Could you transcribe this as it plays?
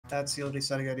That's the only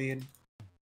setting I need.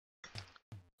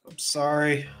 I'm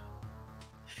sorry.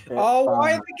 Yeah, Oh,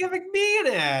 why are they giving me an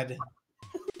ad?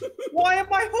 Why am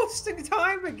I hosting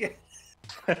time again?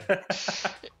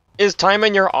 Is time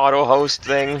in your auto host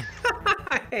thing?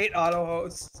 I hate auto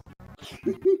hosts.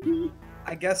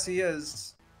 I guess he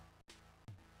is.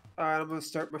 Alright, I'm gonna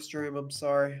start my stream. I'm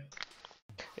sorry.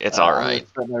 It's alright.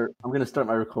 I'm gonna start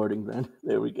my recording then.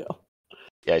 There we go.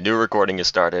 Yeah, new recording is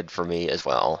started for me as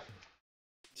well.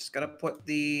 Just gotta put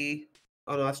the.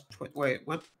 Oh no, that's wait.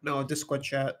 What? No, Discord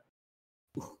chat.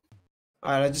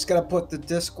 Alright, I just gotta put the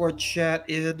Discord chat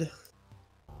in.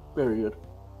 Very good.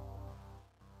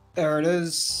 There it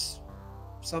is.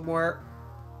 Somewhere.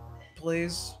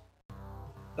 Please.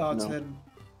 Oh, it's No. hidden.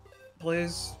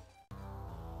 Please.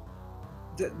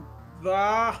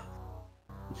 Ah!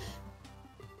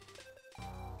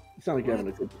 You sound like you're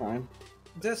having a good time.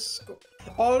 Discord.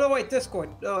 Oh no, wait, Discord.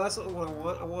 No, that's not the one I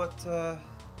want. I want.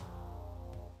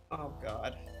 Oh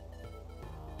god.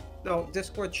 No,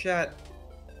 Discord chat.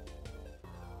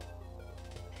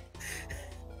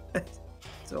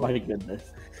 So, My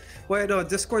goodness. wait, no,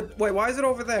 Discord. Wait, why is it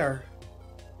over there?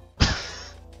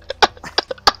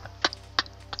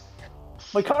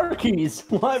 My car keys!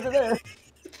 Why over there?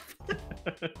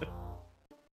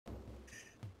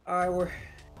 Alright, we're.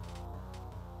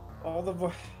 All the.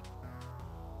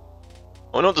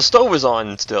 Oh no, the stove is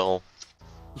on still.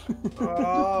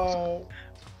 Oh.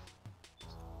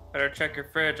 Better check your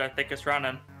fridge. I think it's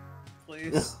running.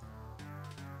 Please.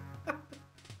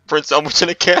 Print sandwich in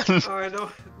a can. Alright, no,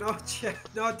 chat.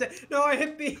 No, I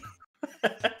hit B.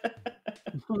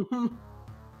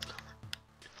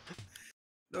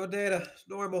 No data.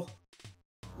 Normal.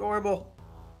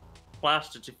 Flash,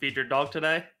 did you feed your dog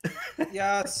today?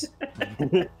 Yes.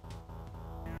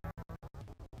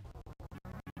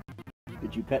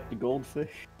 Did you pet the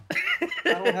goldfish?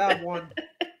 I don't have one.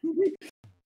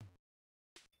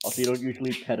 Also, you don't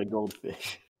usually pet a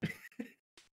goldfish.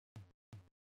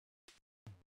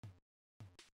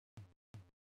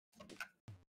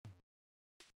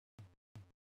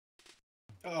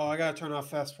 Oh, I gotta turn off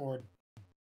fast forward.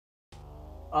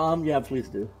 Yeah, please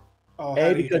do. Oh, A,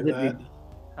 how do you because do if that?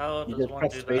 How You does just one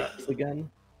press do space that?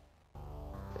 again.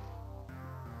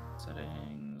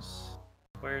 Settings.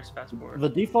 Where's fast forward? The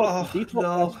default, Oh, default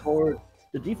no. fast forward.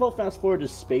 The default fast forward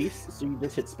is space, so you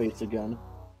just hit space again.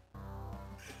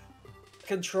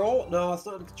 Control? No, it's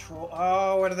not in control.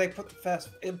 Oh, where do they put the fast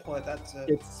input? That's it.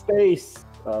 It's space.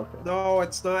 Oh, okay. No,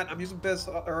 it's not. I'm using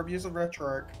I'm using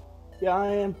RycarFlareshine. Yeah, I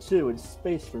am too. It's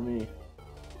space for me.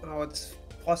 Oh, it's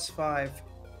 +5.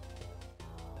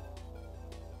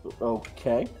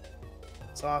 Okay.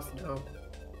 It's off now.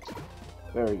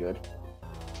 Very good.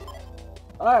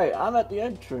 Alright, I'm at the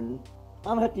entrance.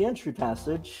 I'm at the entry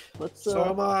passage. Let's So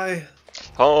am I.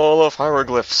 Hall of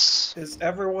hieroglyphs. Is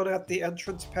everyone at the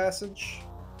entrance passage?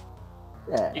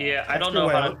 yeah. Yeah, I That's don't the know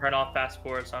way how out. to turn off fast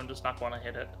forward, so I'm just not going to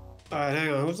hit it. Alright,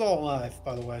 hang on. Who's all alive,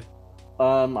 by the way?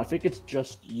 I think it's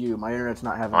just you. My internet's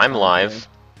not having. I'm time live. today.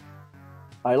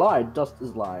 I lied. Dust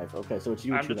is live. Okay, so it's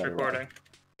you I'm two just that are recording.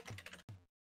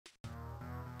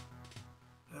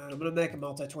 I'm gonna make a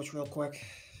multi-twitch real quick.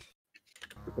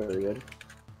 live. Very good.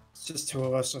 It's just two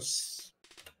of us, so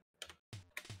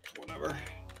whatever.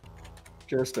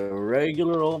 Just a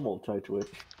regular old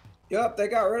multi-twitch. Yep, they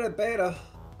got rid of beta.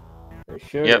 They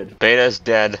sure Yep, did. beta's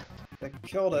dead. They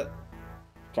killed it.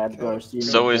 Cat Garcia.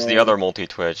 So is the other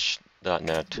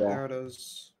multitwitch.net. Yeah. There it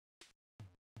is.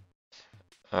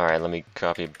 Alright, let me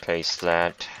copy paste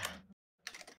that.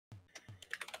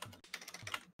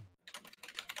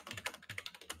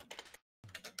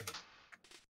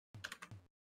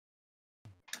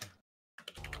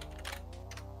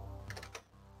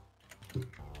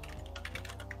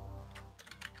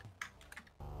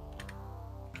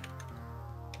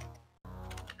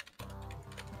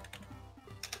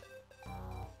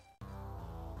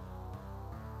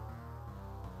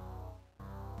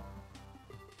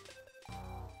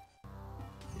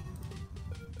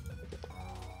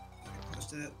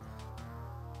 Just it.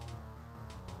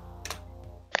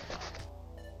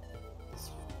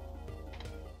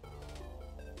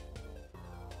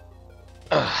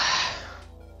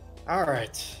 All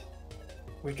right.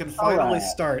 We can finally Alright.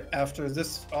 start after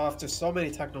so many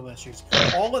technical issues.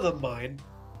 All of them mine.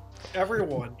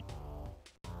 Everyone.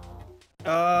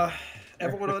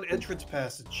 Everyone on entrance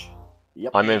passage.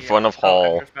 Yep. I'm in front of Oh,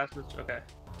 hall. entrance passage? Okay.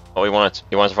 Oh, you want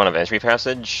in front of entry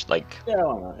passage? Like, Yeah,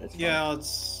 why not? It's Yeah,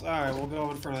 let's. All right, we'll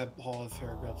go in front of the Hall of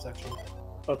Paragraphs section. fine.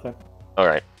 Okay.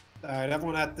 alright. All right,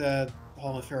 everyone at the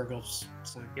Hall of Paragraphs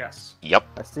thing. Yes. Yep.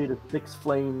 I see the 6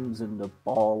 flames in the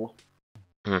ball.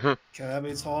 Mm-hmm. Okay, that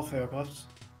means Hall of Paragraphs.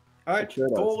 All right, It sure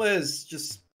does. goal is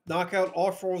just knock out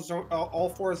all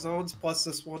four zones plus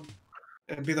this one,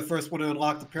 and be the first one to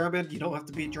unlock the pyramid. You don't have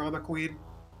to beat Drama Queen.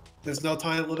 There's no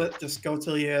time limit. Just go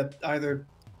till you either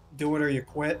do it or you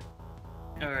quit.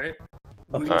 All right.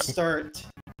 We will start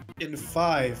in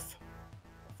 5,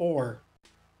 4,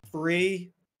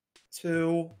 3,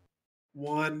 2,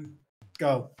 1,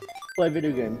 go. Play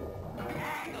video game.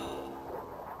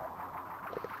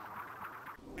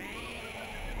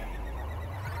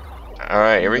 All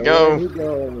right, here we There go. he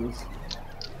goes.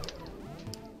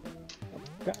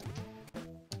 Okay.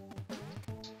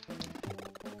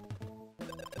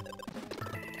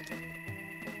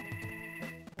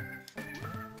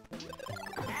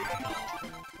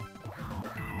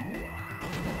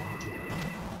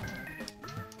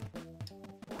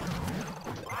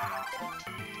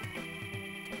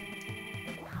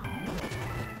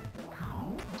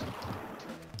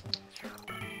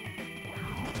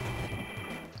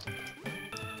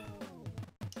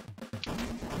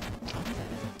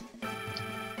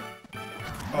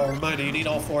 Oh, reminder, you need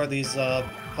all 4 of these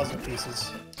puzzle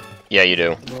pieces Yeah, you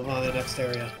do. to move on to the next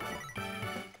area.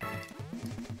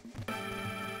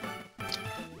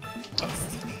 Oh,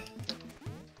 fuck.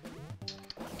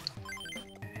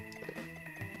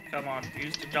 Come on.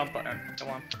 Use the jump button. Come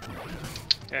on.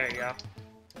 There you go.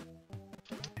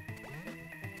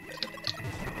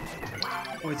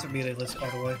 Points are meaningless, by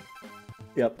the way.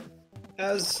 Yep.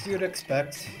 As you'd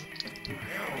expect.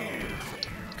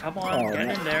 Come on, Oh, get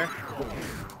no. in there.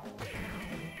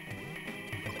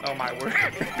 Oh my word.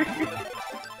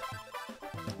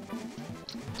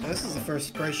 This is the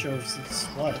first Sprasshu since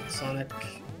what? Sonic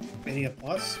Mania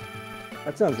Plus?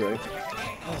 That sounds right.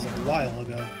 That was a while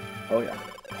ago. Oh yeah.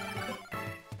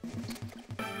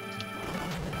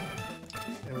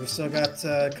 And we still got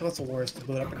Console Wars to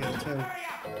boot up again too.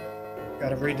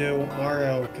 Gotta redo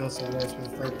Mario Console Wars for the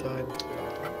third time.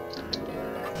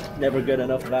 Never get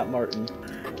enough of that, Martin.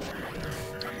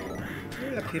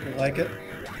 Yeah, people like it.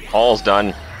 All's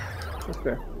done. That's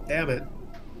fair. Damn it.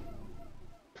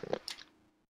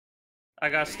 I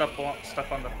got stuck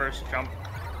on the first jump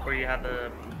where you had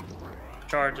to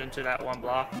charge into that one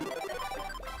block.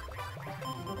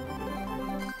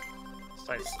 It's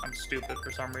like I'm stupid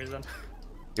for some reason.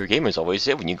 Your game is always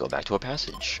it when you go back to a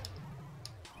passage.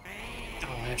 Oh,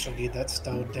 I actually need that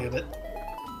stone, damn it.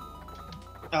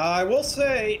 I will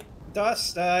say,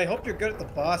 Dust, I hope you're good at the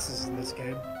bosses in this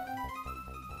game.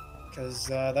 Because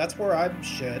that's where I'm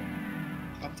shit.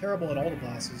 I'm terrible at all the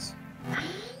bosses.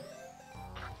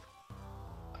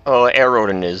 Oh, Air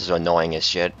Rodent is annoying as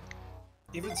shit.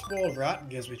 Even Spoiled Rotten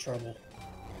gives me trouble.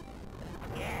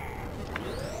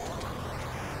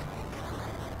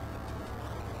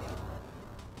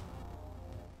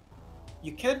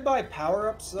 You can buy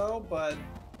power-ups though, but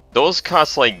Those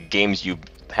cost like games you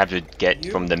have to get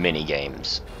from the mini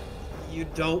games. you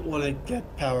don't want to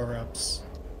get power-ups.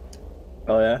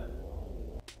 Oh yeah.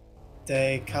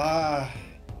 They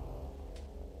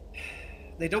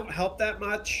don't help that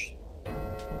much,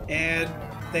 and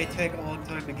they take a long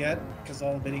time to get because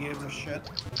all the mini games are shit.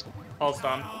 All's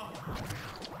done.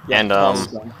 Yeah, And, that's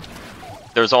done.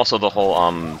 There's also the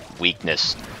whole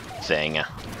weakness thing. I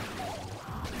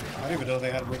don't even know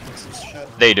they had weaknesses. Shit.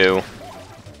 They do.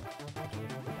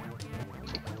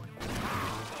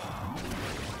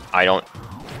 I don't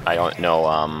know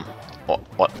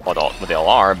what they all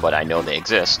are, but I know they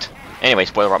exist. Anyway,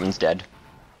 spoiler, Robin's dead.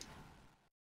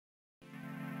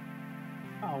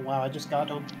 Oh wow, I just got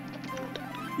him.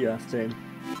 Yeah, same.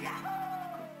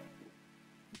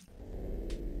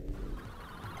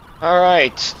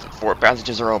 Alright, the 4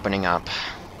 passages are opening up.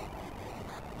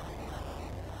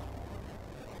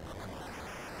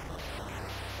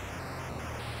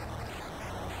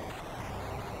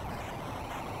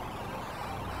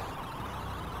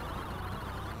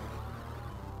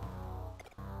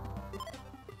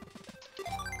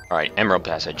 Alright, Emerald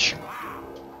Passage.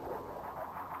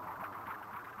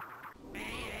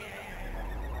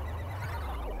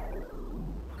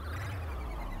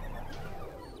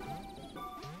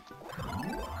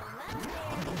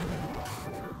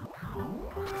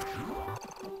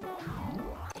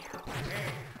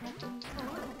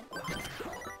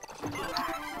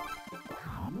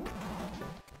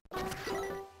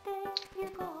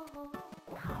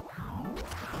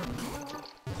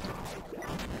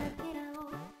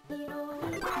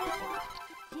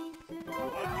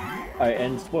 Alright,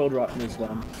 and Spoiled Rotten is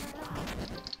done.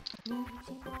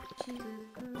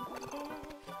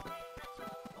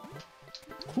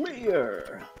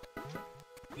 Clear!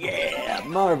 Yeah,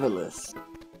 marvelous!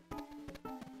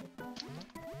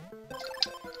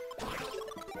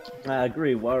 I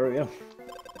agree, Wario.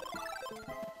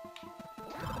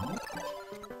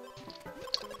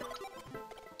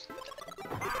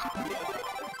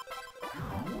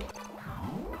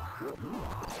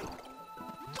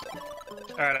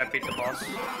 Alright, I beat the boss.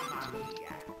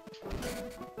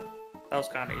 That was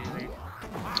kind of easy.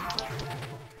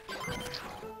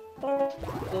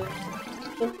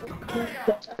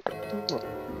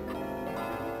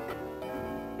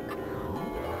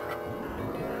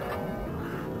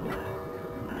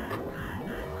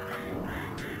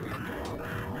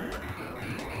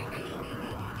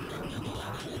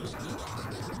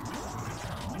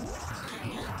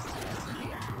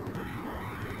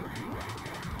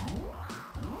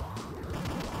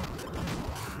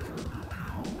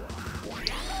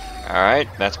 Alright,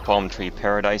 that's Palm Tree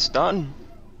Paradise done.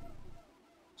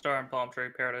 Starting Palm Tree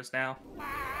Paradise now.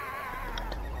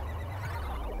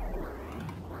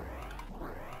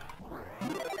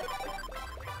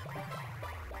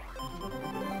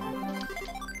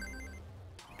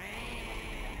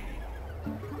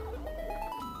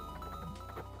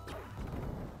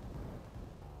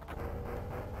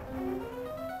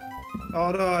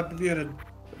 Oh no, I'm muted.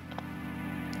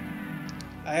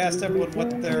 I asked everyone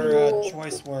what their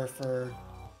choice were for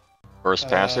First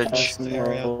passage. first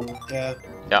area. Yeah.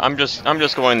 Yeah, I'm just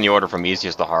going in the order from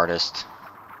easiest to hardest.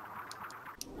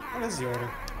 What is the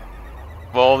order?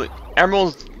 Well,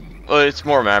 Emerald's... Well, it's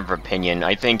more a matter of opinion.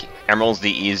 I think Emerald's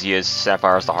the easiest,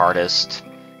 Sapphire's the hardest.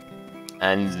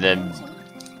 And then...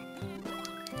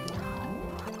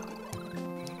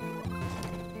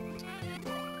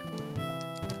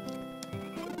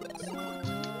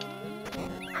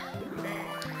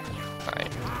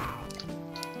 Alright.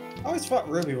 I always thought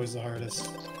Ruby was the hardest.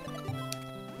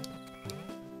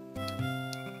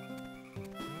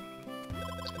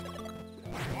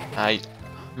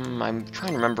 I'm trying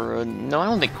to remember. No, I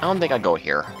don't think I go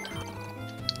here.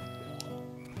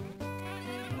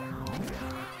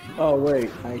 Oh wait,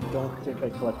 I don't think I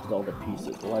collected all the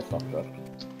pieces. Well, I fucked up.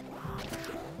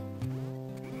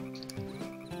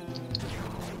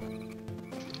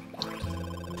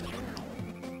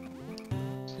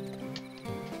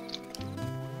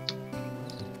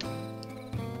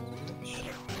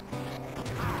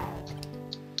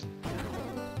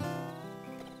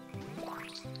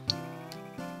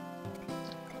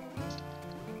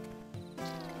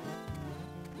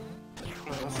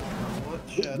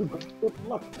 Good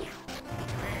luck.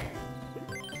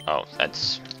 Oh,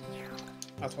 that's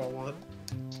what I want.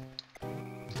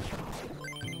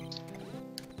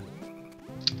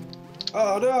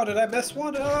 Oh no, did I miss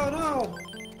one? Oh no!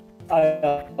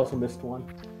 I also missed one.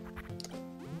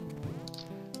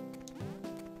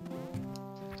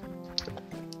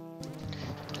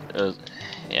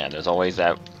 yeah. There's always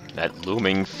that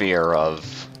looming fear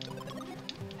of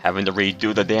having to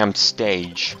redo the damn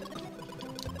stage.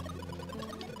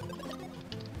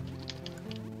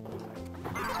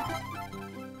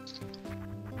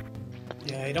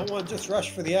 Yeah, you don't want to just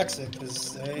rush for the exit,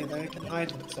 because they can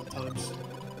hide them sometimes.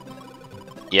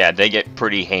 Yeah, they get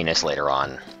pretty heinous later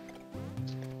on.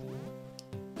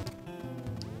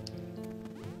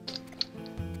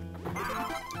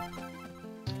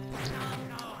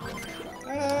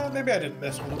 Maybe I didn't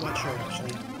miss one, I'm not sure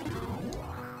actually.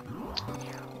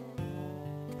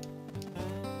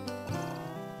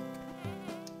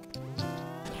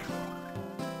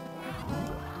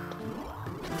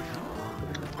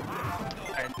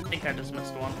 I think I just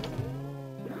missed one.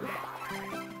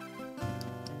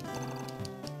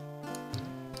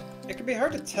 It can be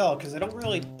hard to tell because they don't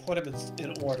really put them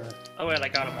in order. Oh wait, I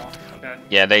got them all. Okay.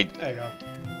 Yeah, There you go.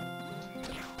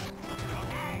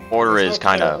 order There's is no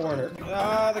clear kind of... order.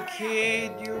 Ah, the key,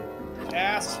 you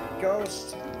ass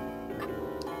ghost.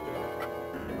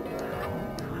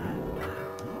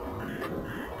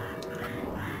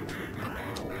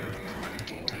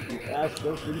 Ash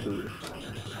goes reboot.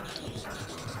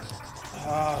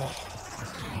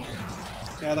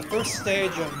 Yeah, the first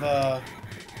stage of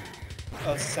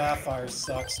Sapphire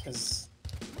sucks because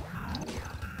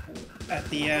at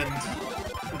the end,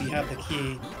 when you have the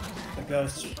key, the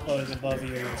ghost floating above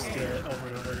you and steal it over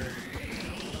and over again.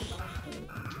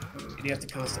 And you have to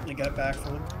constantly get back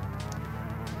from him.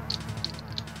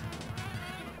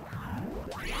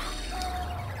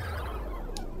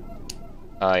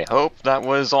 I hope that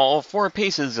was all 4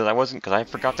 pieces, because I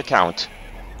forgot to count.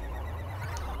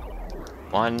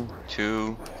 1,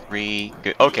 2, 3,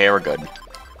 good. Okay, we're good.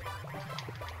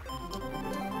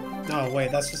 No,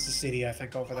 wait, that's just the CD, I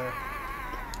think, over there.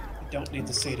 You don't need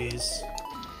the CDs.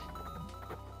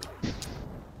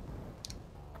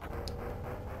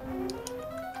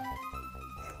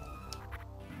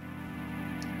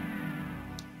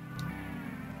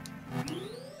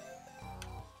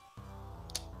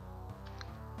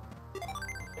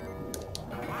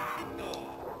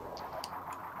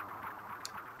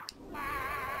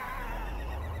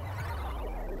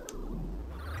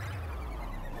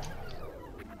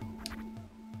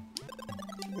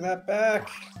 Bring that back.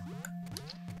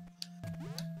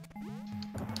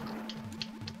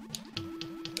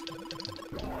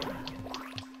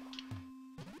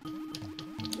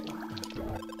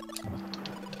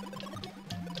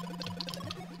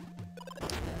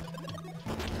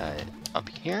 Up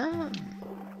here?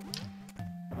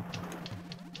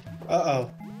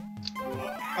 Uh-oh.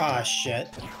 Ah, shit.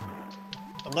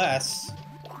 Unless...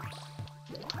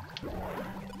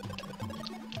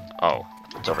 Oh,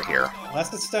 it's over here.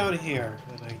 Unless it's down here,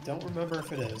 and I don't remember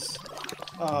if it is.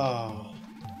 Oh.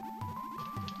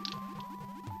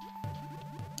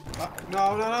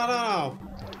 No, no, no, no, no!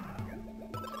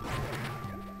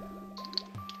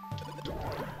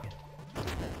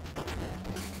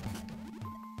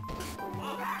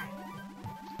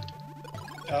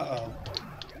 Uh-oh.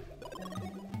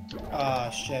 Ah,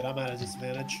 shit, I'm at a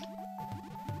disadvantage.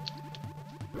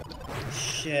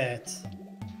 Shit.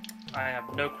 I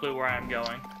have no clue where I'm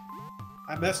going.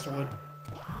 I missed one.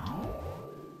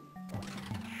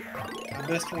 I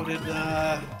missed one in,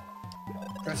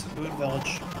 Crescent Moon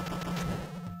Village.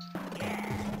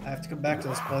 I have to come back to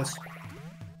this place.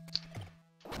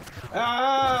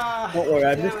 Ah! Don't worry,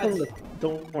 I damn missed it. one of the.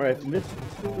 Don't worry, I missed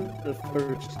the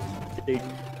first stage.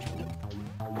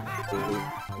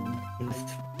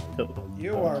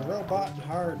 You are robot and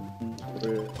hard.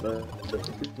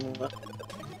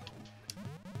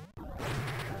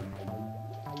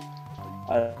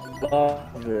 I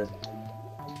love it.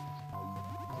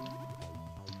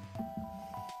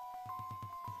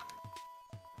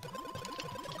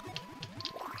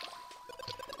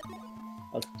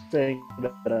 I was saying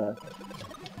that,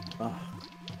 Oh,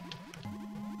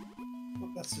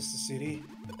 that's just a CD.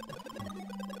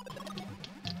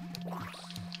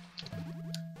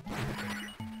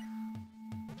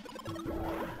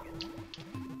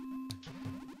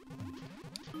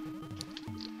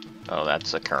 Oh,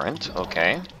 that's a current.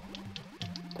 Okay.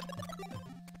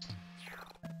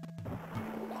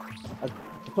 I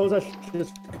suppose I should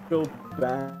just go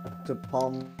back to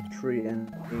Palm Tree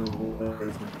and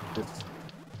anyways, just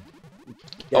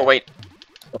Oh, wait.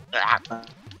 Ah.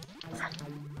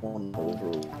 one over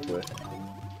with.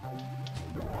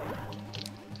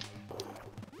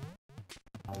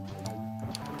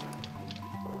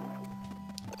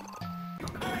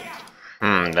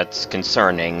 That's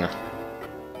concerning.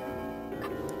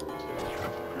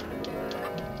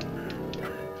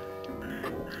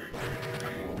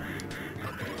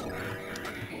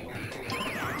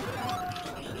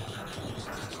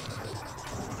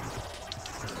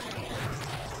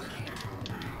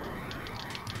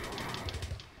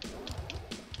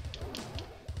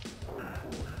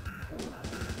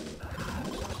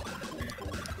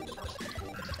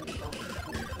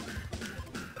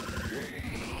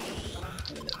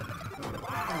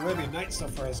 Arabian Night so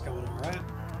far is going alright.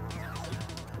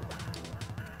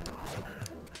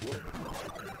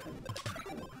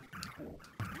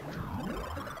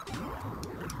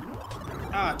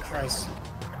 Ah, Christ.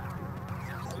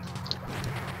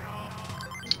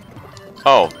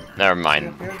 Oh, never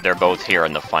mind. They're both here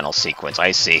in the final sequence.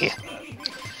 I see.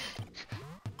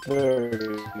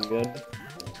 Very good.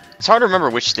 It's hard to remember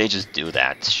which stages do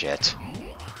that shit.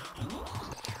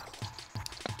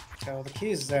 Okay, well the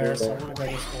key's there, so I'm gonna go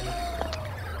this way.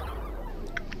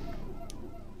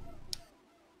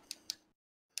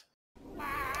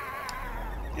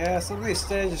 Yeah, some of these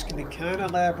stages can be kinda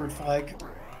labyrinth-like.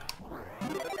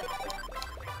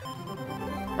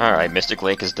 Alright, Mystic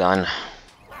Lake is done.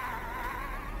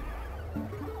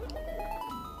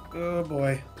 Oh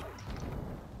boy.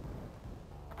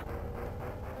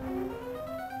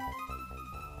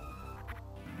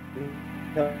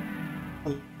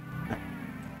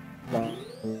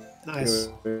 Nice.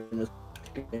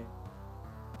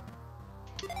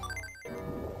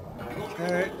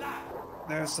 Okay.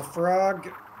 There's the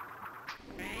frog.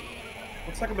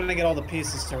 Looks like I'm gonna get all the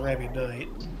pieces to Arabian Night.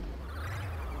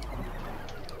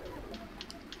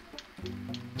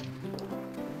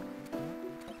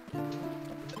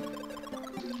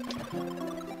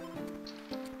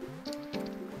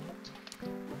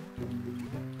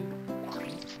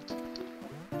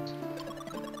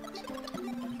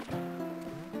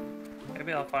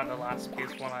 Maybe I'll find the last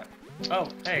piece when I... Oh,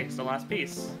 hey, it's the last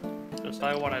piece. Just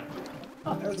what I wanted.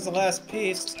 There's the last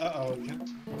piece. Uh-oh.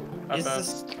 Of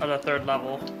the third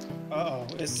level. Uh-oh.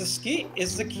 Is the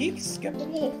key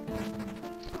skippable?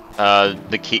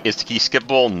 The key is the key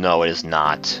skippable? No, it is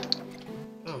not.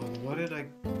 Oh, why did I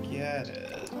get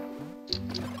it?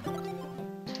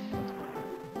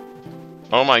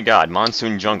 Oh my god,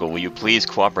 Monsoon Jungle, will you please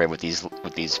cooperate with these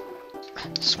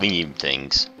swingy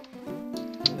things?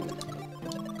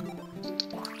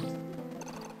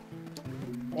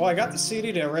 Well, I got the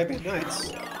CD to Arabian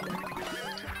Nights.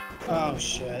 Oh,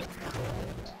 shit.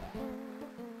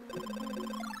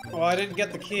 Well, I didn't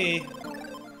get the key.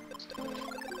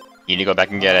 You need to go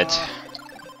back and get it.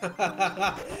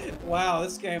 Wow,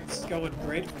 this game's going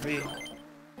great for me.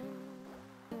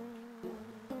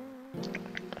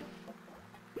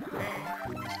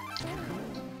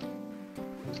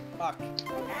 Fuck.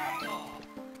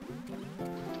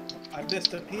 I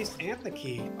missed a piece and the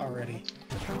key already.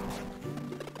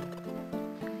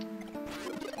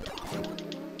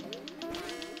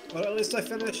 But at least I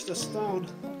finished the stone.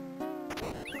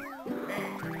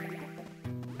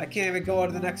 I can't even go on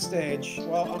to the next stage.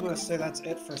 Well, I'm gonna say that's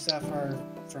it for Sapphire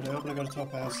for now. I'm gonna go to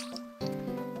Topaz.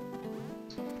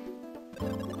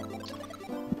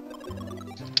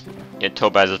 Yeah,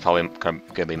 Topaz is probably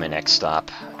gonna be my next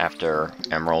stop after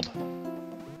Emerald.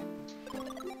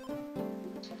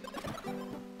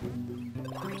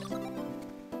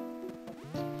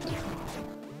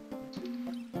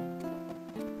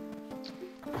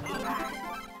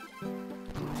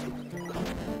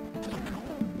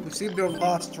 We seem to have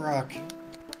lost Rock.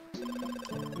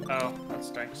 Oh, that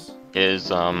stinks.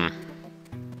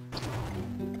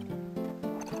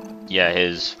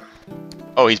 Yeah,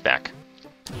 oh, he's back.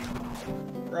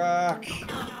 Rock.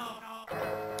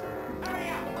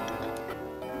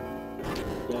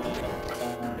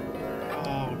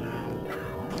 Oh no.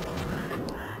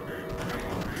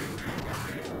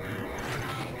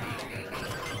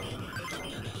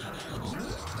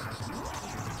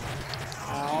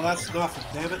 Oh, that's nothing,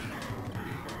 damn it.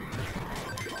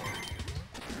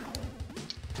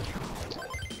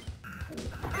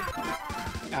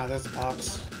 Ah, there's the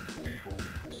box.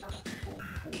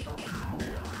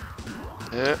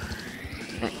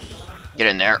 Get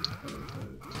in there.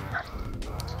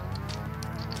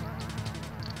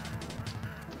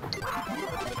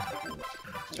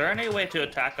 Is there any way to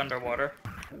attack underwater?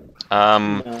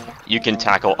 You can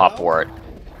tackle upward.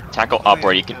 Tackle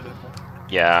upward, you can...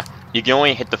 Yeah. You can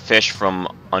only hit the fish from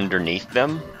underneath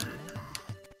them.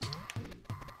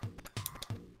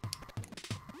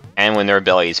 And when their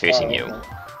belly is facing you.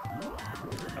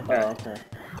 Oh, okay.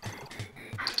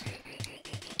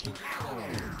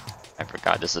 I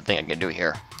forgot, this is the thing I can do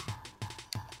here.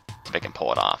 If I can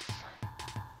pull it off.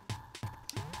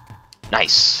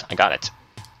 Nice! I got it.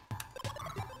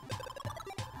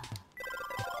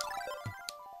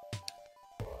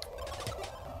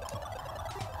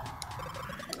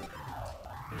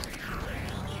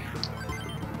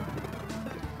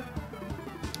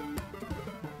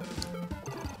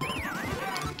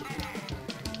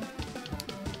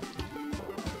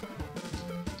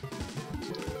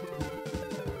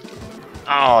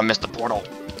 Oh, I missed the portal.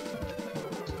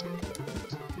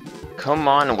 Come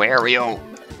on, Wario.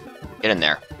 Get in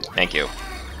there. Thank you.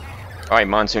 Alright,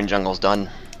 Monsoon Jungle's done.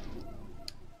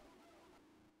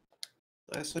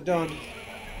 Nicely done.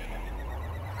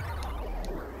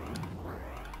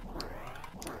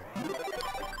 Does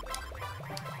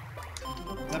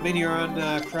that mean you're on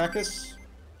Crackus?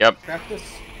 Yep. Crackus?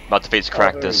 About to face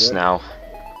Cractus good. now.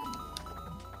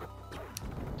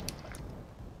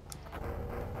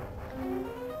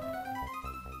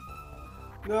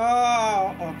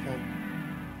 No! Okay.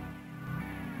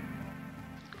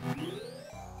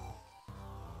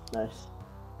 Nice.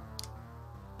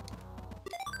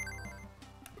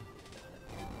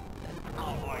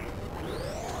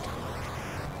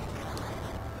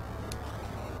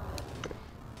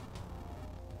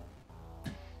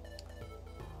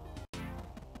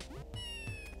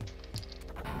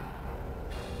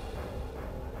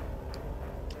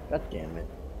 God damn it.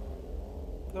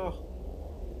 No.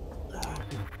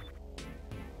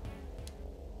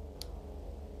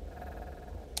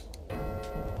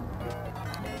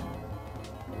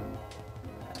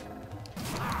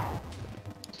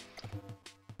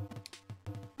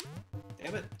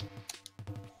 Damn it.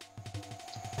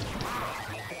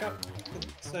 Pick up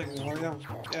the thing, Wario.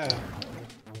 Yeah.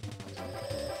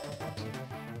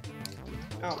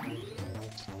 Oh.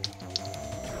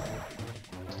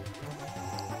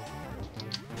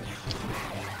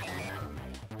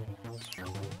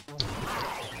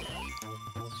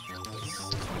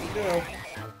 Go.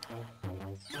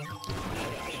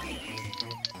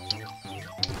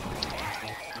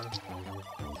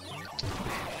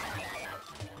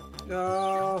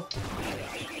 No.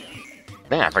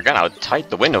 Man, I forgot how tight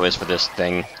the window is for this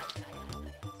thing.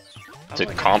 To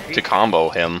combo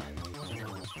him.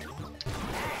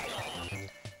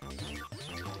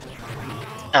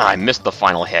 Ah, I missed the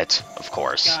final hit, of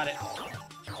course. Got it.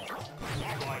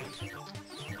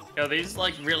 Yo, these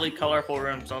like really colorful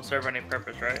rooms don't serve any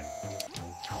purpose, right?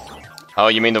 Oh,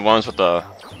 you mean the ones with the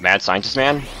Mad Scientist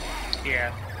Man?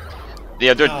 Yeah.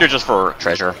 Yeah, they're just for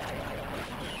treasure.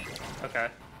 Okay.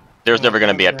 There's never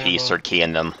gonna be a grandma. piece or key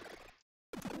in them.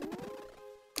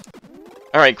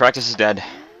 Alright, Cractus is dead.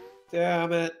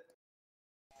 Damn it.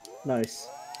 Nice.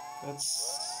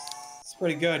 That's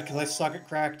pretty good, because I suck at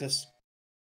practice.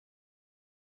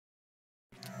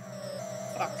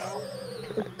 Fuck.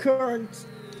 Current.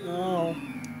 Oh.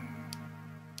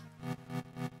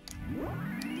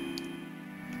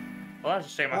 Well, that's a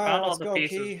shame. I Alright, found all let's the go,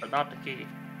 pieces, key. but not the key.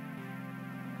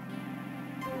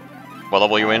 What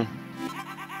level are you in?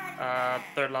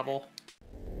 3rd level.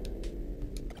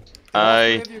 Did all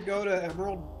three of you go to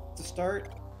Emerald to start?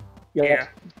 Yeah.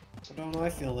 So don't I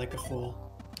feel like a fool?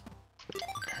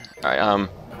 Alright,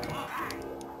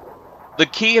 the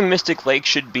key in Mystic Lake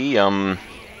should be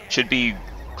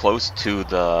close to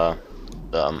the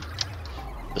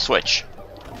switch.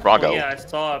 Brago. Oh, yeah, I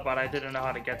saw it, but I didn't know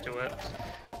how to get to it.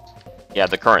 Yeah,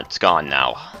 the current's gone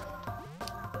now.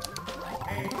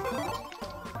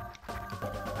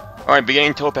 Alright,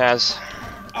 beginning Topaz.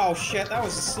 Oh shit, that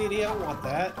was a CD, I don't want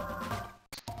that.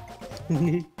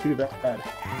 Too bad.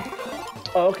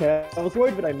 Oh, okay. I was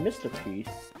worried that I missed a piece.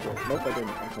 But nope, I didn't.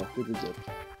 Okay, good.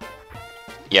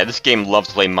 Yeah, this game loves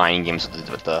to play mind games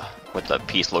with the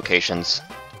piece locations.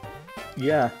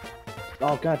 Yeah.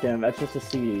 Oh goddamn, that's just a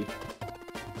CD.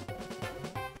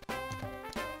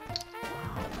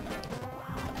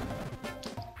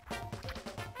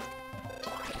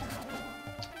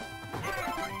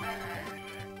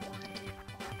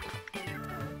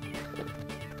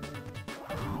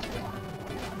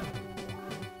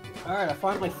 Alright, I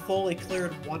finally fully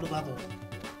cleared one level.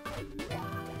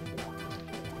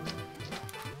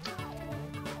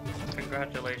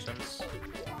 Congratulations.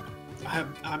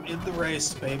 I'm in the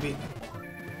race, baby.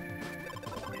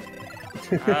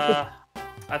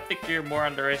 I think you're more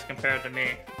on the race compared to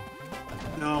me.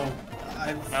 No,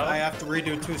 No? I have to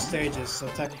redo 2 stages, so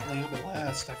technically I'm the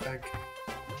last, I think.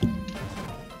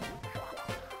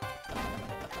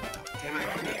 Damn it.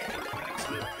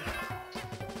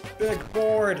 Big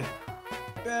board!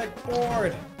 Big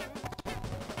board!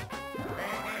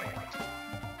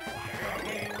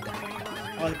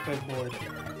 I like big board.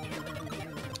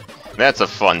 That's a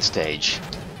fun stage.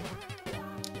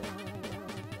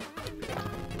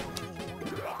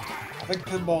 I think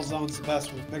Pinball Zone's the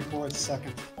best one, big board's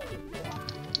second.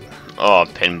 Oh,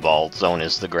 Pinball Zone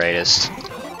is the greatest.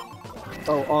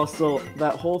 Oh, also,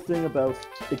 that whole thing about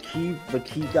the key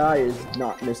guy is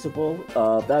not missable,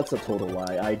 that's a total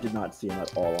lie. I did not see him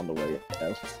at all on the way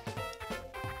out.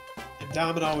 And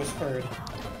Domino was third.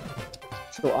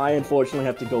 So I unfortunately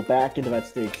have to go back into that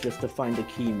stage just to find the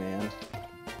key, man.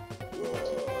 I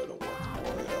don't want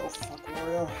Wario, fuck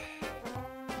Wario.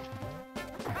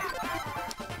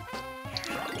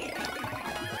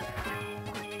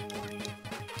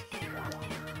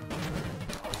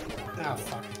 Ah,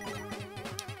 fuck.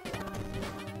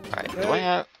 Alright, do I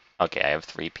have... Okay, I have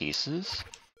 3 pieces.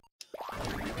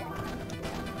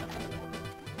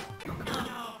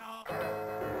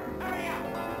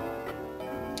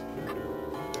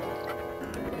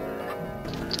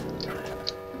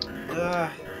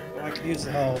 Well, I could use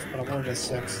the health, but I'm only at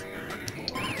 6.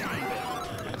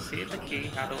 I see the key.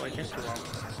 How do I get to him?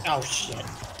 Oh, shit.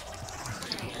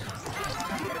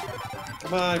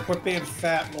 Come on, quit being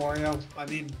fat, Wario. I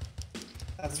mean,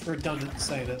 that's redundant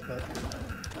saying it, but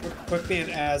quit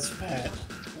being as fat.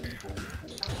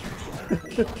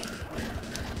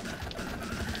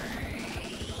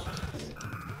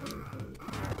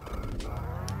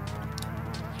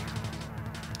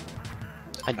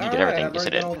 I did everything, I've yes I already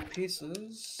did. got all the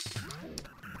pieces.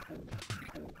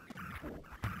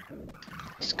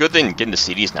 It's a good thing getting the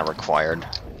CD's not required.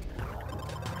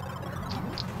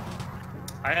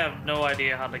 I have no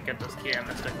idea how to get this key at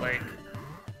Mystic Lake.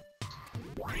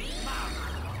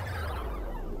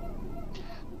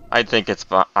 I think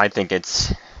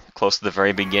it's close to the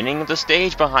very beginning of the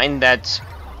stage, behind that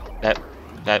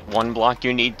one block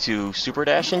you need to super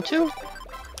dash into.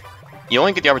 You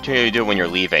only get the opportunity to do it when you're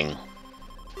leaving.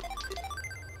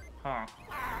 Huh.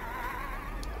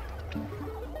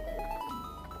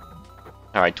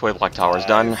 Alright, Toy Block Tower's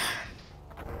done.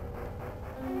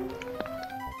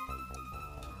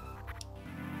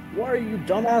 Why are you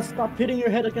dumbass? Stop hitting your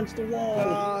head against the wall!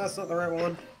 Oh, that's not the right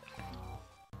one.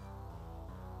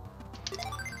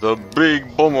 The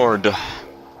big board. No,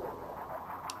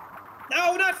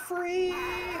 not free!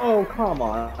 Oh, come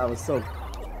on. I was so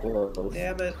close.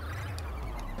 Damn it.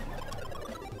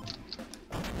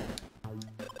 I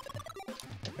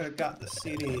could have got the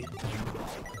CD.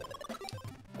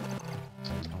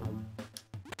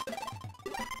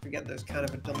 Forget there's kind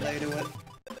of a delay to it.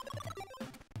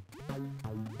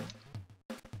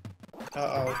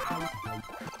 Uh-oh.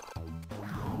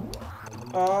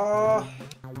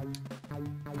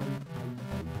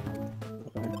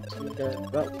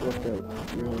 That worked out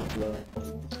really well.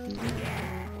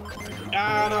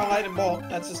 Ah, no, lightning bolt.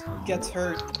 That just gets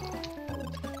hurt.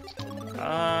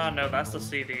 No, that's the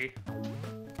CD.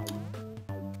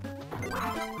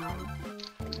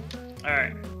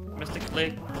 Alright, Mystic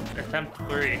Lake, attempt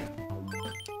 3.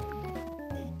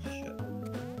 Shit.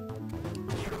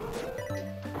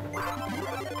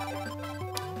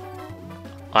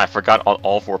 I forgot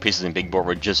all 4 pieces in Big Board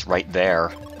were just right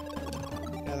there.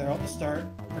 Yeah, they're all the start,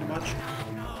 pretty much.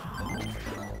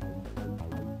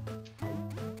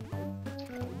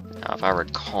 Now, if I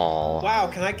recall... Wow,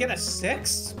 can I get a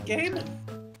 6 game?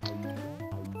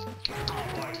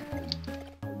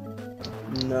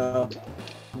 No.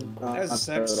 That was a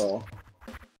 6. At all.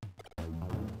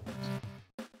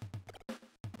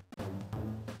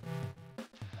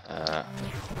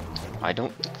 I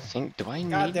don't think... Do I need...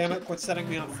 God damn it, quit setting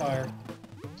me on fire.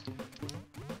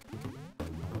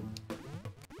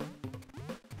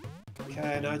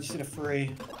 Okay, now I just need a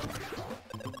free.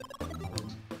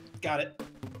 Got it.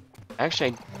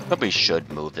 Actually, I probably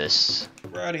should move this.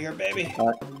 We're out of here, baby.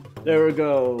 There we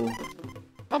go.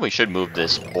 Probably should move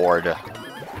this board a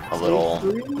little...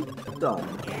 Stage 3, done.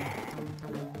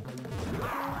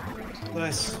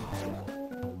 Nice.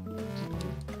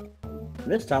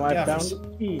 This time I Yeah, found for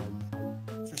the key.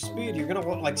 For speed, you're gonna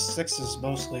want like 6s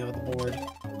mostly on the board.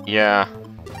 Yeah.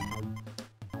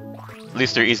 At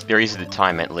least they're easy to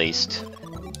time, at least.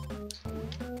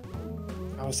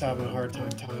 I was having a hard time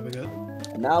timing it.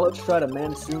 And now let's try the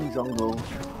Monsoon Jungle.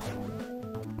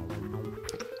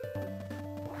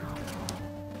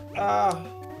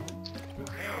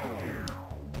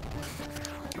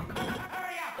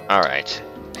 Alright.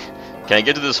 Can I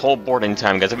get to this whole board in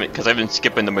time? Because I've been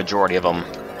skipping the majority of them.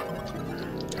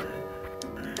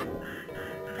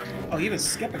 Oh, you've been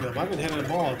skipping them. I've been hitting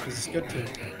them all because it's good to.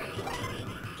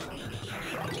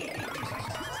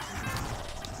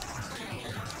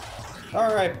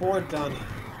 Alright, board done.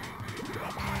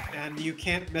 And you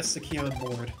can't miss the key on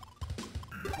board.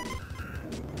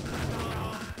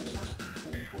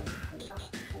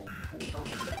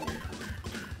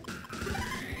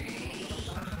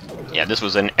 Yeah, this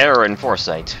was an error in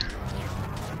foresight.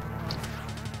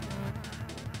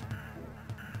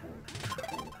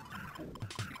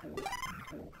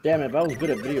 Damn it, if I was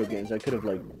good at video games, I could have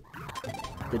like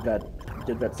did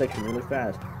that section really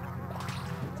fast.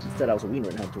 Instead I was a wiener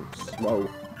and had to slow.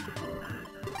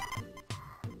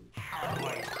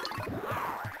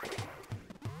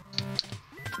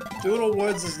 Doodle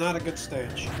Woods is not a good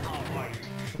stage.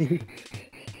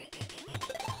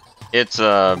 It's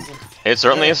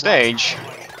certainly a stage.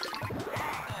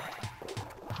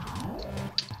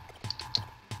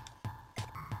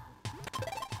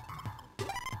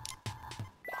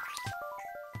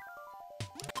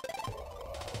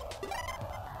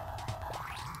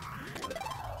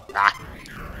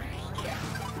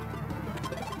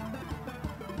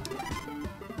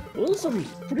 Those are some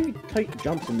pretty tight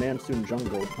jumps in Monsoon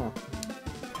Jungle, huh?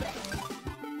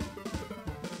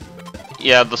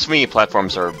 Yeah, the swingy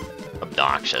platforms are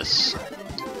obnoxious.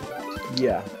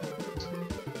 Yeah.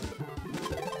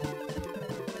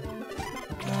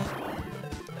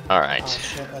 Alright. Oh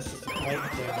shit, that's just a pipe,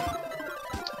 damn it.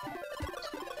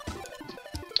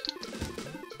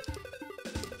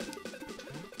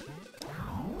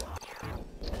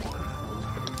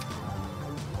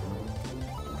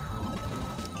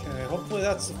 Okay, hopefully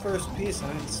that's the first piece.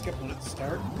 I didn't skip one at the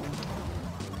start.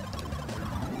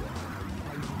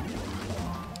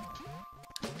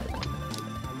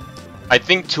 I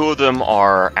think 2 of them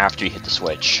are after you hit the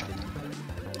switch.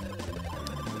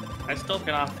 I still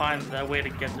cannot find that way to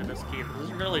get to this key. This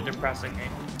is really depressing me.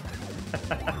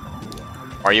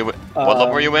 Are you... What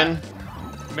level are you in?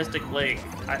 Mystic Lake.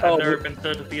 I've never been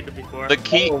so defeated before. The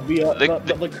key...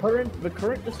 the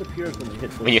current disappears when you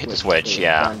hit the switch. When you hit the switch, so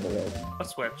yeah. What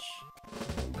switch?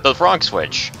 The frog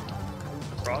switch.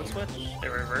 The frog switch? They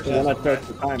reverse So it? then I start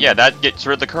the timer. Yeah, that gets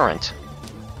rid of the current.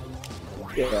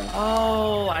 Yeah.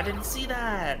 Oh, I didn't see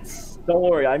that! Don't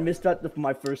worry, I missed that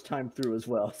my first time through as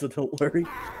well, so don't worry.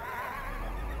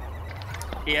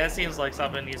 Yeah, it seems like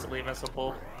something easily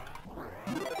missable.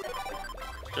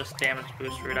 Just damage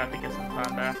boost route out to get some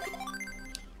time back.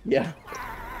 Yeah.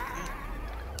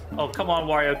 Oh, come on,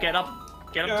 Wario, get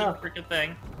up! Get up to the freaking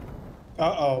thing.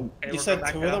 Uh-oh. Okay, You we're said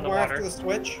back 2 down of them the were water. after the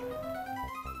switch?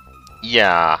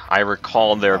 Yeah, I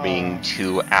recall there being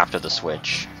 2 after the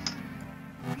switch.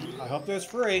 I hope there's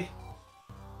free.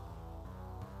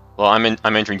 Well,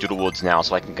 I'm entering Doodle Woods now,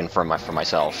 so I can confirm for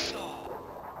myself.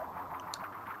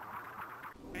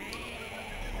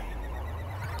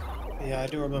 Yeah, I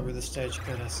do remember the stage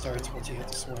kind of starts once you hit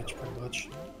the switch, pretty much.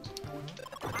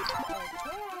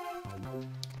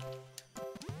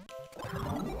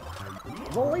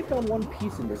 I've only found one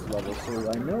piece in this level,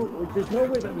 so I know there's no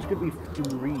way that there's gonna be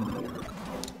 3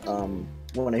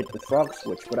 when I hit the frog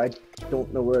switch, but I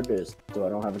don't know where it is, so I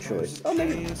don't have a choice. Oh,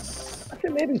 maybe.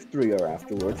 Actually, maybe 3 are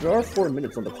afterwards. There are 4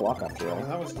 minutes on the clock after all. Yeah,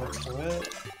 that was next to it.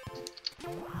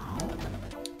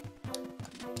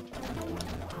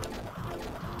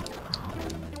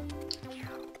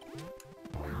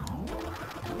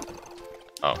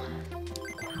 Oh.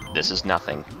 This is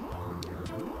nothing.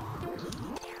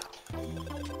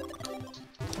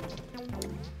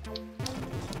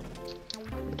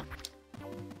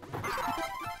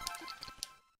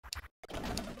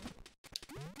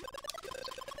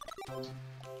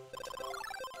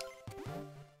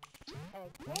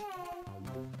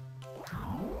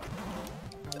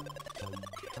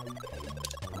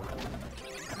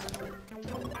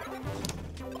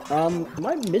 Am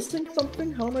I missing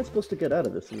something? How am I supposed to get out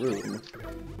of this room?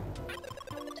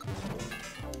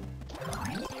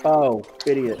 Oh,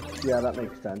 idiot. Yeah, that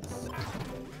makes sense.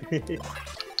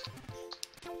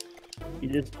 you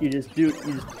just do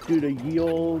the ye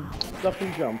old stuff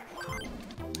and jump.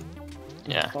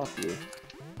 Yeah. Fuck you.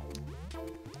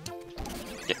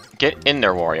 Get in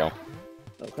there, Wario.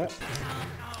 Okay.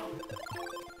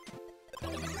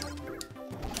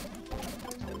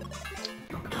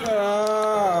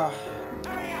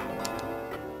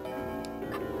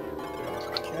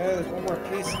 Okay, there's one more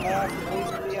piece left.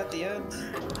 Please be at the end.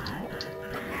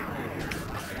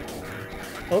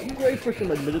 I hope you wait for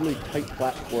some admittedly tight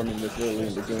platforming this early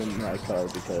in the game,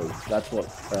 Rykar, because that's what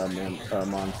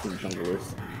Monsoon Jungle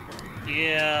is.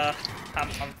 Yeah, I'm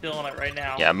feeling it right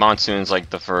now. Yeah, Monsoon's like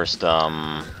the first,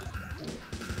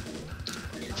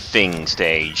 thing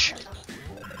stage.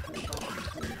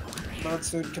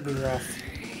 Monsoon can be rough.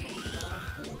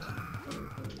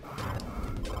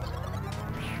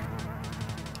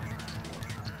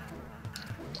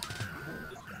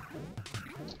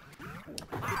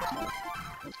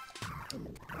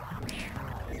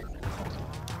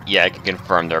 Yeah, I can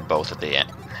confirm they're both at the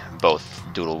end. Both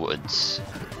Doodlewoods.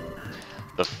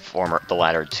 The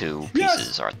latter 2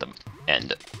 pieces are at the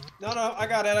end. No, I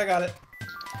got it.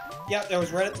 Yeah, that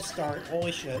was right at the start.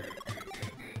 Holy shit.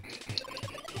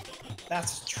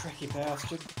 That's a tricky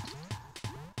bastard.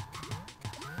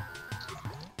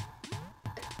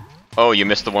 Oh, you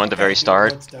missed the one at the very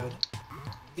start?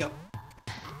 Yep.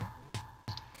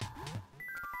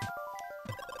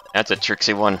 That's a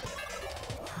tricksy one.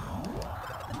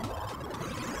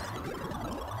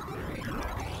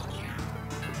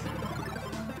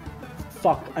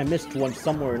 Fuck, I missed one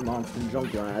somewhere in Monsoon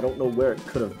Jungle, and I don't know where it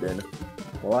could have been.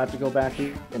 Well, I have to go back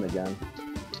in again.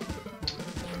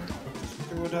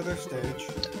 Do another stage.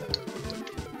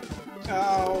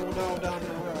 Oh, no, down the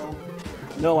row.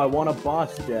 No, I want a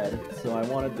boss dead, so I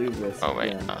want to do this. Oh,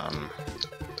 wait, again.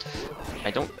 I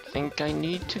don't think I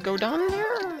need to go down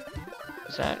there?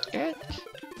 Is that it?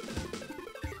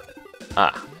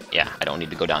 Ah, yeah, I don't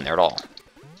need to go down there at all.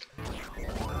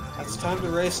 It's time to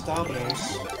race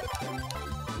dominoes.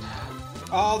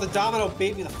 Oh, the domino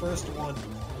beat me the first one.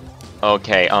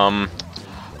 Okay,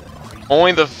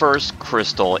 only the first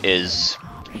crystal is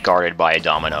guarded by a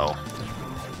domino.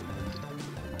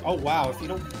 Oh, wow, if you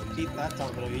don't beat that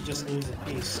domino, you just lose a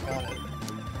piece. Got it.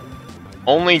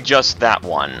 Only just that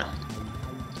one.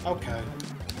 Okay.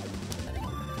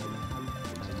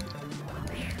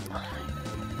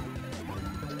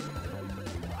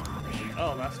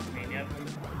 Oh, that's convenient.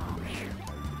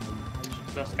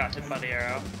 Just got hit by the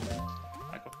arrow.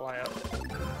 I can fly up.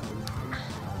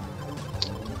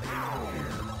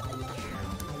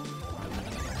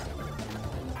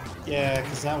 Yeah,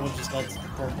 because that one just led to the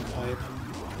purple pipe.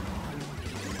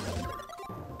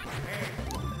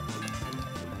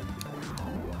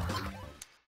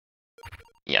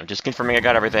 Yeah, I'm just confirming I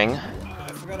got everything. I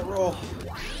forgot to roll.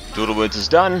 Doodlewoods is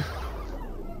done.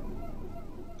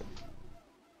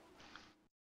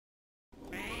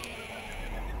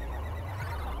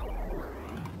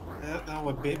 Yeah, that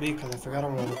one beat me because I forgot to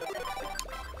roll.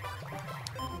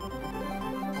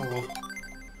 Oh well.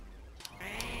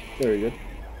 Very good.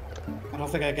 I don't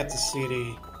think I get the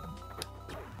CD.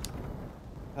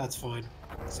 That's fine.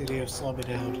 CD will slow me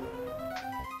down.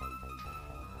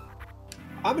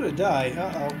 I'm gonna die.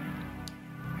 Uh-oh.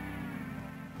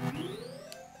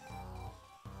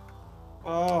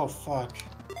 Oh, fuck.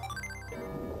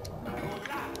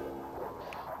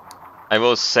 I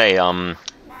will say, some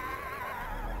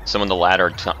of the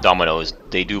ladder dominoes,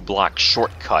 they do block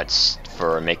shortcuts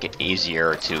for make it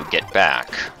easier to get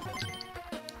back.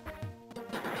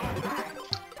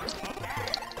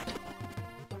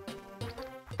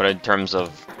 but in terms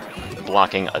of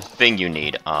blocking a thing you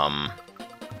need,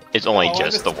 it's only Oh,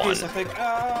 just the I missed a one. piece, I think.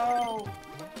 Oh!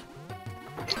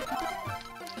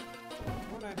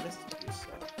 What did I miss a piece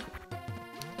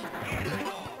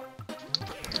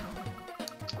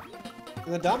of?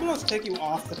 Do the dominoes take you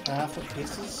off the path of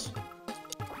pieces?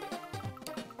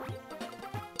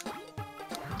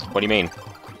 What do you mean?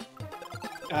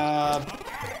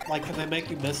 Like, can they make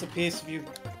you miss a piece if you...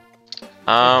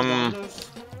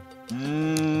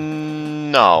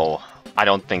 No. I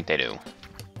don't think they do.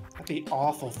 That'd be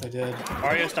awful if they did.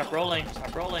 Wario, stop rolling.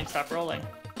 Stop rolling. Stop rolling.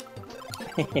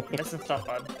 You're missing stuff,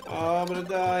 bud. Oh, I'm gonna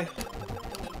die.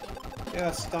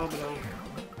 Yes, domino.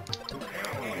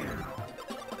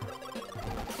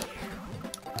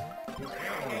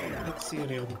 I didn't see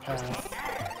any on the path.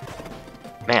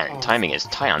 Man, Oh. timing is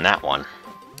tight on that one.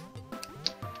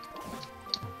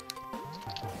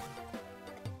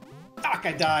 Fuck,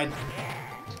 I died.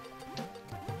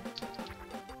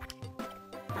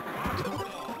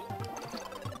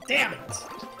 Damn it!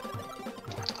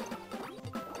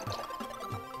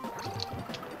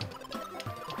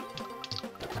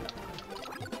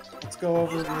 Let's go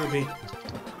over to Ruby.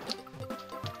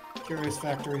 Curious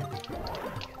Factory.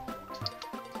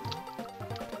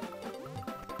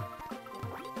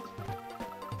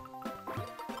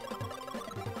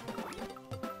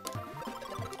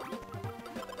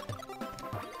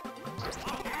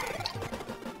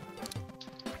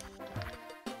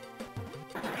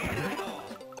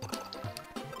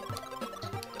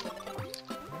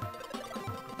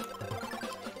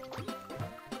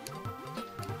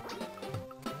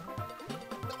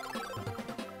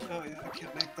 Oh yeah, I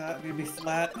can't make that. It made me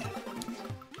flat.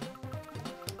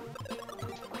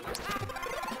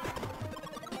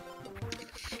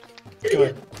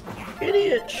 Good.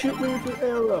 Idiot! Shoot me with the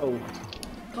arrow!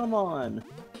 Come on!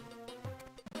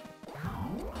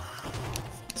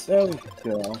 There we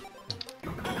go.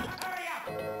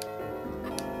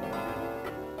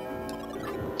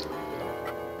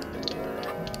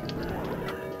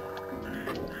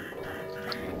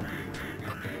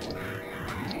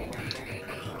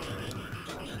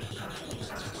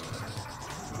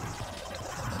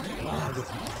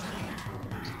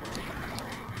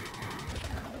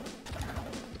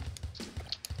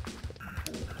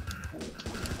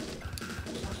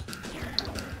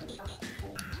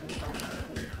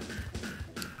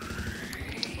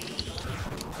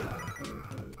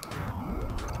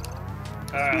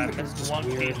 Alright, I missed one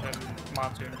piece in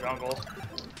Monsoon Jungle.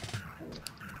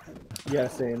 Yeah,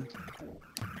 same.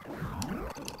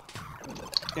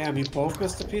 Damn, you both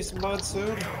missed a piece of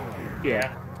Monsoon?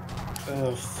 Yeah.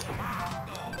 Ugh.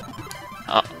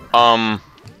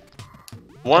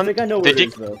 One. I think I know where did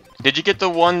it you is, though. did you get the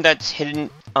one that's hidden?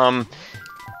 On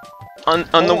Hold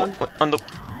the.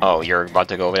 Oh, you're about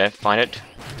to go over there, find it.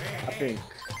 I think.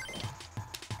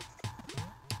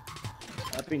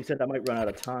 That being said, I might run out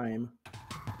of time.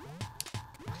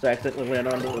 So I accidentally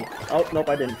landed on the... Oh, nope,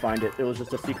 I didn't find it. It was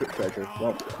just a secret treasure.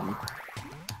 Well,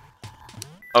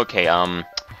 Okay.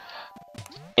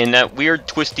 In that weird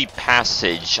twisty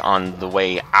passage on the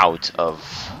way out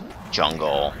of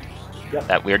jungle, Yep.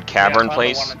 that weird cavern Yeah, I found the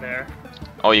place. one in there.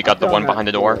 Oh, you got the I've one done behind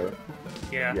the that door. before.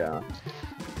 Yeah. Yeah.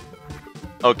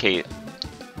 Okay.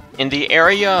 In the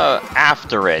area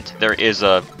after it, there is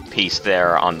a piece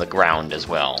there on the ground as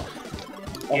well.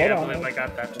 Oh, Yeah, I hold on. believe I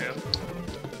got that too.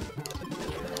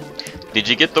 Did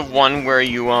you get the one where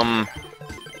you in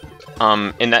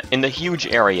the huge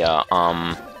area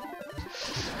Yeah.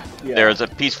 there's a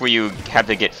piece where you have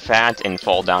to get fat and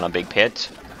fall down a big pit?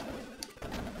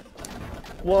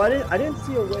 Well, I didn't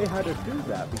see a way how to do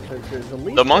that because there's a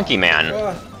leaf. The monkey man.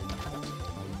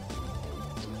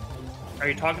 Are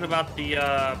you talking about the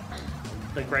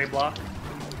gray block?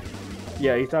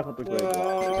 Yeah, he's talking about the great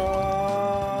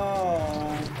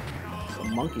Oh. the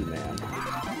monkey man.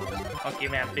 Monkey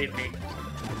man, feed me.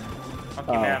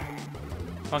 Monkey Oh. man.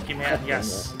 Monkey man,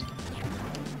 yes.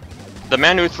 The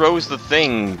man who throws the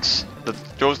things,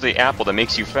 throws the apple that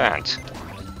makes you fat.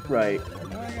 Right.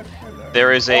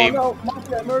 There is Oh a no,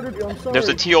 monkey! I murdered you. I'm sorry. there's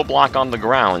a teal block on the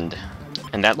ground,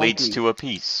 and that leads Monkey. to a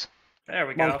piece. There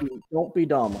we go. Monkey, don't be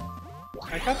dumb.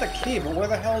 I got the key, but where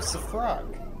the hell is the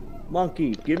frog?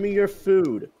 Monkey, give me your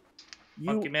food. You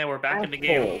Monkey man, we're back in the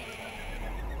asshole. game.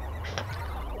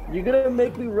 You're gonna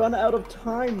make me run out of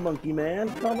time, monkey man.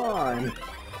 Come on.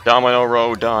 Domino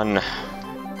row done. I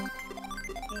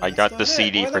That's got not the it.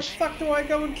 CD Where for. the fuck do I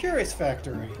go in Curious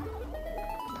Factory?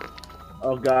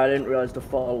 Oh god, I didn't realize the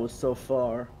fall was so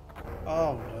far.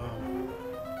 Oh no.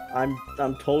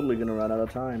 I'm totally gonna run out of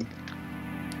time.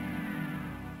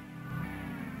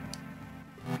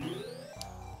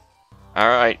 All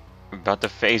right, About to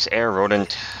face Air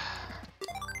Rodent.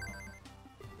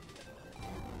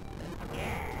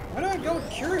 Why do I go with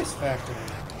Curious Factor?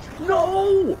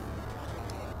 No!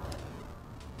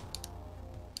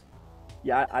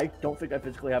 Yeah, I don't think I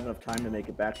physically have enough time to make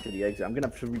it back to the exit. I'm gonna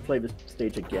have to replay this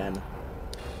stage again.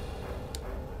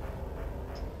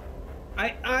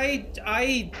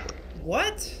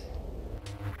 What?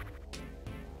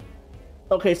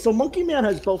 Okay, so Monkey Man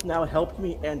has both now helped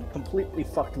me and completely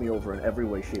fucked me over in every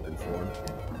way, shape, and form.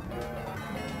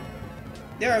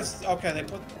 There's, okay, they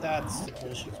put that's the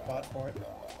bullshit spot for it.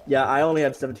 Yeah, I only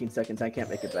have 17 seconds. I can't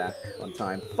make it back on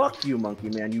time. Fuck you, Monkey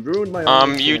Man. You ruined my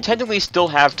own You technically still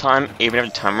have time, even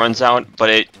if the time runs out, but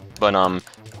it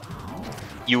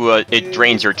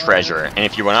drains your treasure, and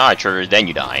if you run out of treasure, then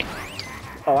you die.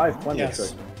 Oh, I have plenty Yes. of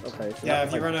treasure. Okay. So Yeah, that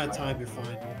if you might run be out of fine. time, you're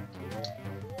fine.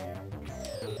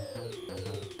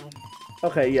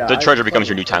 Okay, yeah. The treasure becomes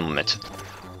your new time limit.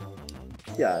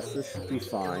 Yes, this should be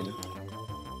fine.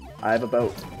 I have about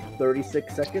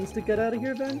 36 seconds to get out of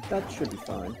here then? That should be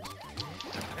fine.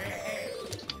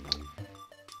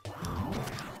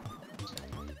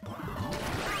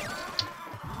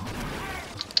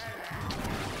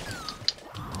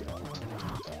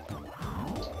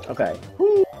 Okay.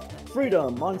 Woo!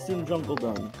 Freedom! Monsoon Jungle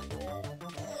done.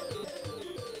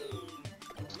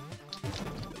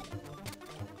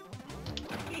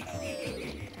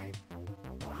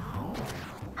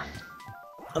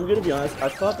 I'm gonna be honest, I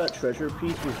thought that treasure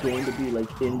piece was going to be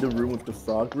like in the room with the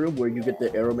frog room where you get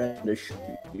the arrow man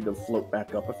to float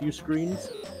back up a few screens.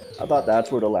 I thought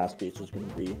that's where the last piece was gonna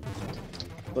be.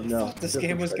 But no. This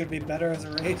game was gonna be better as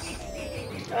a race.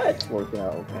 It's working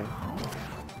out okay.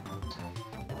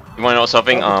 You wanna know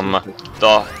something?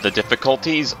 The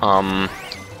difficulties, the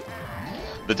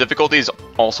difficulties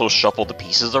also shuffle the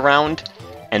pieces around,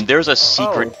 and there's a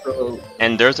secret,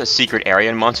 there's a secret area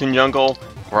in Monsoon Jungle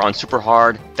where on super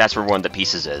hard, that's where one of the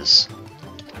pieces is.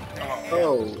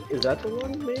 Oh, is that the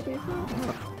one, maybe?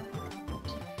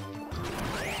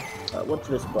 Huh. What's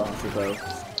this boss about?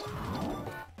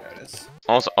 There it is.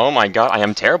 Also, oh my god, I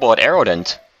am terrible at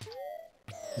Aerodent.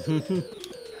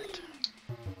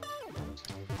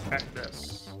 Crack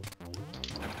this.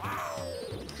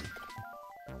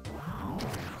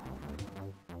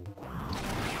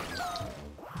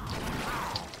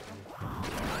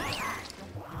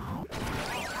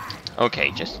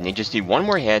 Okay, just need one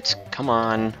more hit. Come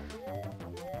on.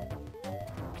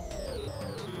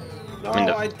 No,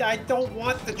 I don't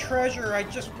want the treasure. I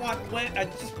just want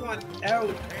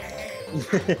out.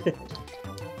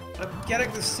 I'm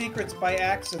getting the secrets by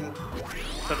accident.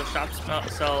 So the shop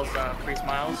sells free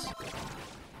smiles.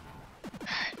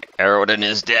 Aerodent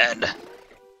is dead.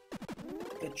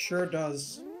 It sure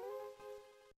does.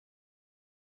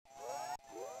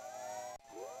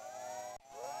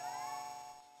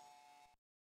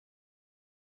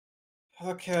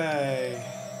 Okay.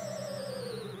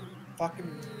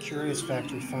 Fucking Curious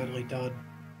Factory finally done.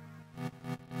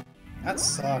 That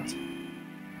sucked.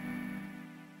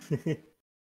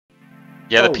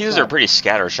 Yeah, the Oh, pieces crap. are pretty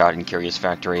scattershot in Curious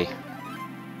Factory.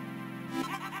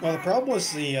 Well, the problem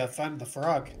was the finding the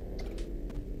frog.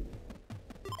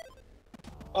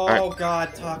 Oh Alright.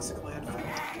 god, toxic landfill.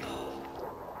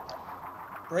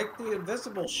 Break the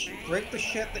invisible break the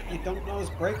shit that you don't know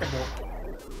is breakable.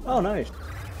 Oh, nice.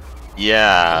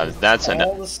 Yeah, that's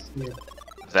All the steel.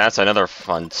 that's another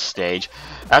fun stage.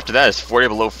 After that is 40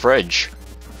 below fridge.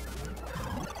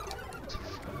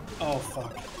 Oh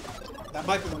fuck. That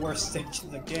might be the worst stage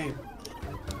in the game.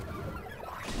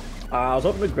 I was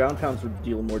hoping the ground pounds would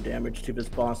deal more damage to this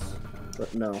boss,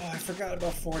 but no. Oh, I forgot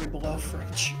about 40 below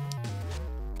fridge.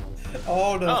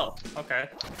 Oh no. Oh, okay.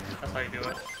 That's how you do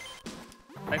it.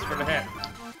 Thanks for the hint.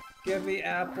 Give me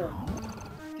apple.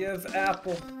 Give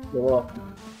apple. You're welcome.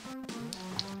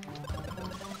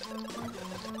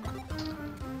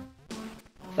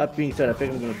 That being said, I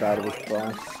think I'm gonna battle this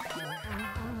boss.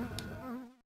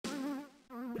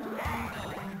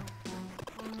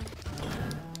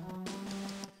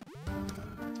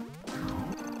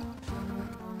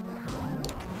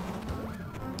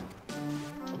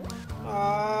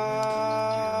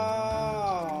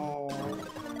 Oh.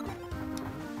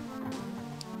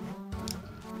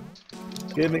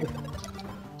 Give me.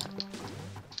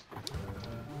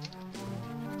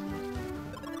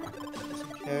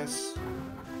 Yes.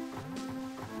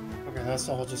 Okay, that's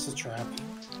all just a trap.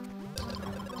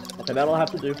 Okay, that'll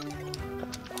have to do.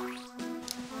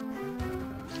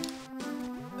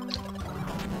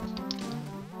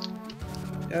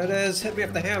 There it is. Hit me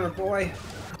with the hammer, boy.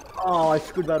 Oh, I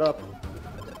screwed that up.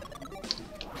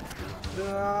 No,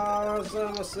 I was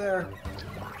almost there.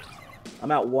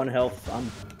 I'm at 1 health.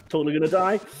 I'm totally gonna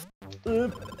die.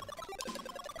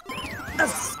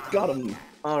 Yes! Got him!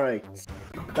 Alright.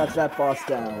 That's that boss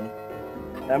down.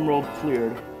 Emerald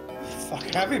cleared.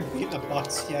 Fuck, I haven't beaten the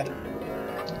boss yet.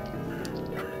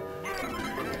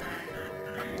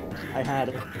 I had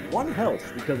 1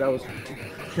 health because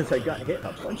I got hit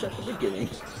a bunch at the beginning.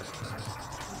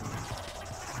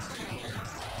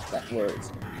 That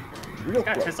works. Real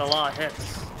That close. hits a lot of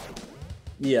hits.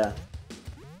 Yeah.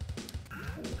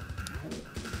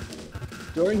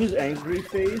 During his angry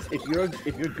phase, if you're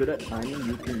good at timing,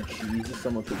 you can cheese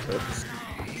some of his hits.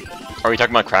 Are we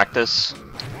talking about Cactus?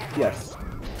 Yes.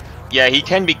 Yeah, he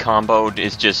can be comboed,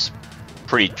 it's just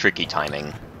pretty tricky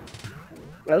timing.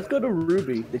 Let's go to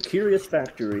Ruby, the Curious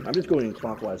Factory. I'm just going in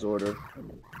clockwise order.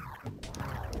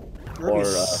 Ruby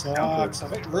sucks. I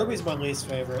think Ruby's my least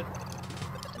favorite.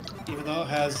 Even though it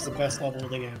has the best level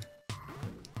in the game.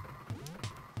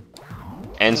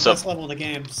 And the so, best level in the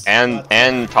game.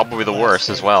 and probably the worst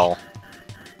as well.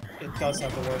 It does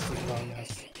have the worst as well,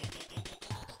 yes.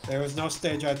 There was no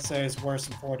stage I'd say is worse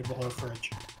than 40 below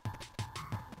Fridge.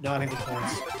 Not even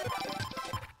close.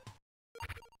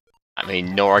 I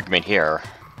mean, no argument here.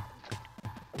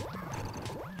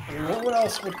 I mean, what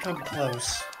else would come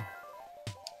close?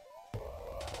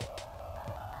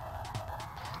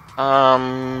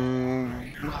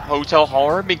 Hotel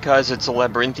Horror because it's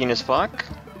labyrinthine as fuck?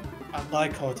 I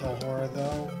like Hotel Horror,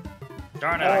 though.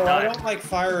 Darn it, Oh, I I died. don't like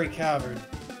Fiery Cavern.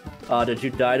 Did you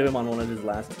die to him on one of his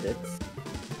last hits?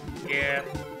 Yeah.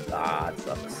 Ah, it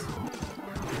sucks.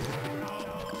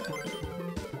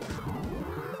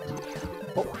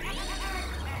 Oh.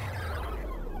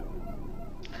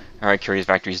 Alright, Curious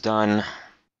Factory's done.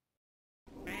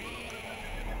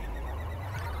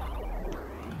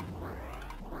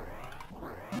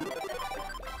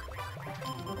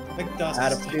 I think Dust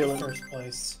Had a is feeling. in first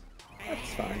place.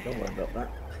 That's fine, don't worry about that.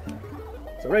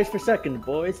 It's a race for second,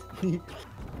 boys.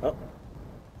 Oh.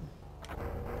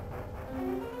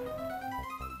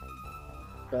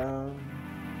 What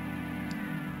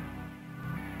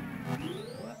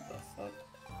the fuck?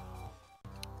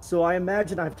 So I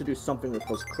imagine I have to do something with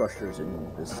those crushers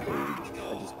in this stage.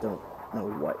 I just don't know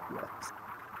what yet.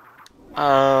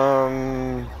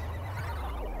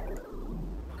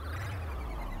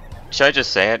 Should I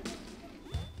just say it?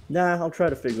 Nah, I'll try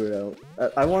to figure it out.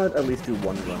 I want to at least do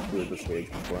one run through the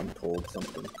stage before I'm told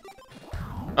something.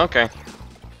 Okay.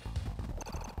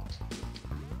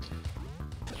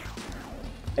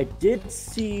 I did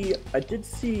see a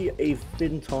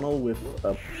thin tunnel with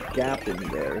a gap in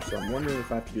there, so I'm wondering if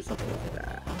I have to do something like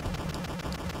that.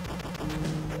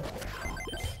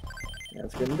 Yeah,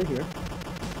 let's get into here.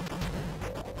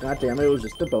 God damn it, it was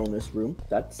just a bonus room.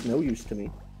 That's no use to me.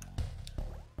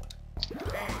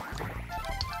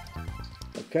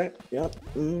 Okay, yep.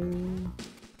 Some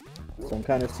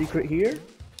kind of secret here?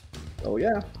 Oh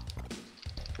yeah.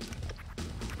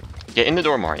 Get in the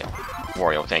door, Mario.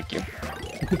 Wario, thank you.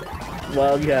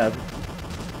 Well, yeah. I was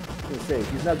gonna say,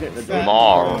 he's not getting the door.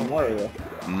 Mario.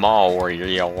 Mario.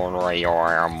 Mario.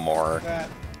 Fat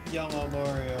yellow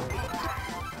Mario.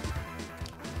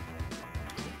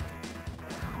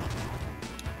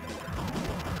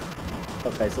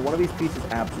 Okay, so one of these pieces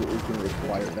absolutely is going to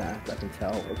require that. I can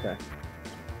tell. Okay.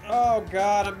 Oh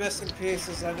god, I'm missing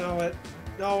pieces, I know it.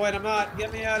 No, wait, I'm not.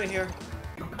 Get me out of here.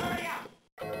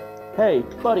 Hey,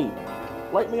 buddy,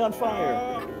 light me on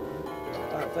fire.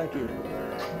 Thank you.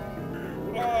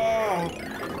 Oh.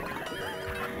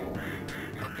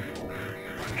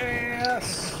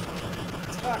 Yes.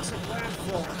 Toxic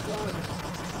landfill.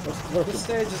 Done. This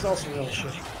stage is also real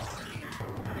shit.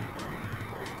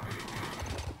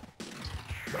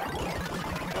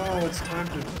 Oh, it's time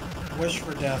to wish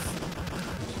for death.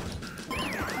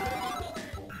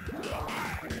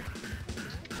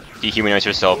 Dehumanize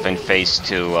yourself and face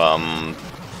to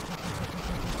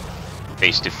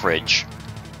fridge.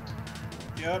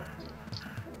 Yep.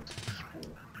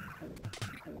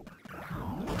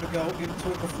 To go into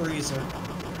the freezer.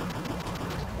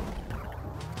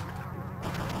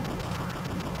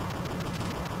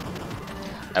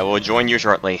 I will join you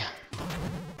shortly.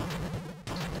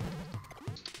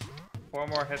 4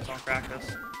 more hits on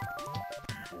Cactus.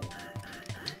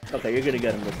 Okay, you're gonna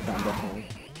get him this time, definitely.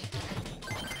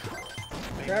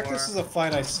 Cactus is a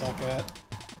fight I suck at.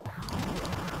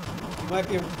 He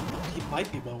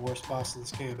might be my worst boss in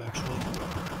this game, actually.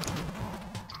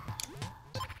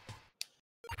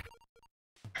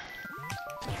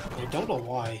 I don't know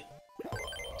why.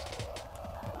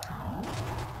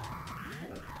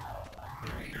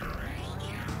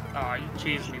 Oh, you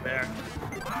cheesed me there.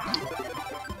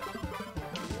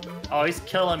 Oh, he's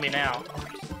killing me now.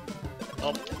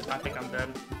 Oh, I think I'm dead.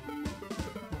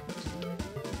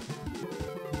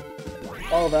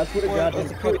 Oh, that's what it got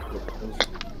Let's him. put-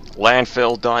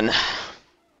 Landfill done.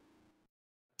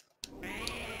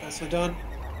 That's done.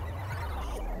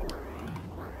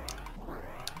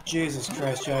 Jesus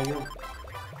Christ, yeah, you're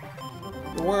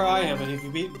where I am, and if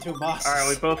you beat 2 bosses. Alright,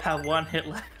 we both have 1 hit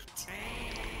left.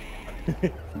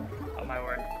 Oh my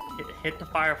word. Hit the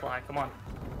firefly, come on.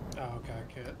 Oh, okay,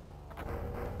 I can't.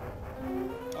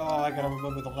 Oh, I gotta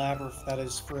remember the labyrinth, that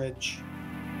is fridge.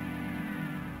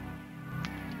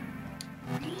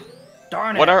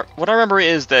 Darn it! What I remember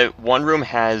is that one room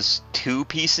has 2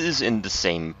 pieces in the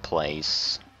same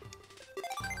place.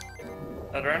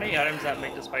 Are there any items that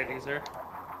make this fight easier?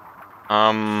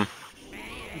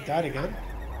 You died again?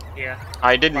 Yeah.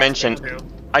 I did Boss mention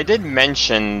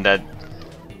too. that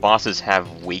bosses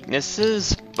have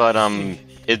weaknesses, but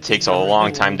it takes a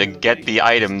long time to get the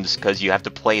items because you have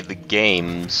to play the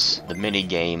games, the mini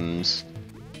games.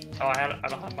 Oh, I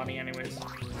don't have money anyways.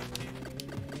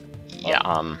 Yeah,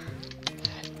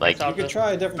 like That's You could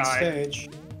try a different Die. stage.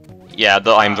 yeah,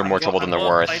 the items are more trouble than I they're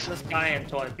won't worth. fight this guy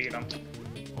until I beat him.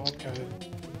 Okay.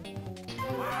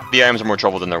 The items are more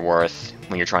trouble than they're worth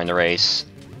when you're trying to race.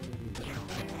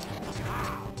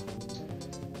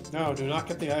 No, do not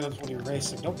get the items when you're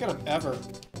racing. Don't get them ever.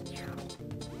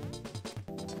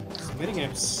 These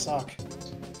minigames suck.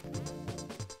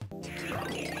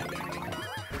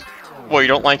 Well, you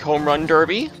don't like Home Run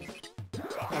Derby?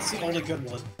 That's the only good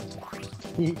one.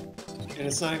 And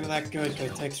it's not even that good, but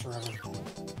it takes forever.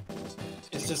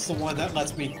 It's just the one that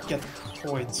lets me get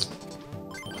points.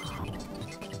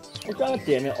 Oh, god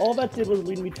damn it. All that did was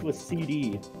lead me to a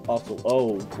CD. Also,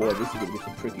 oh boy, this is gonna be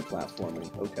some tricky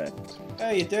platforming. Okay.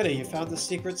 Hey, you did it. You found the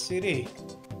secret CD.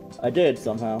 I did,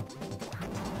 somehow.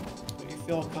 Do you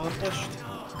feel accomplished?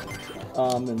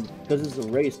 And because it's a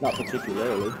race, not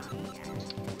particularly.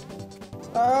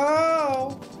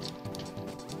 Oh!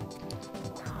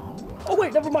 Oh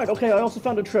wait, never mind. Okay, I also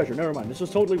found a treasure. Never mind. This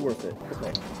was totally worth it.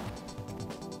 Okay.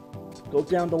 Go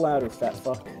down the ladder, fat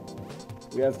fuck.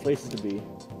 We have places to be.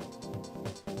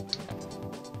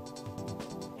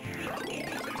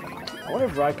 I wonder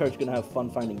if Rykar's gonna have fun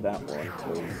finding that one,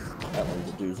 because that one's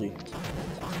a doozy.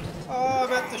 Oh,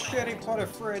 I'm at the shitty part of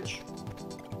fridge.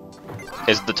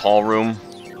 Is the tall room?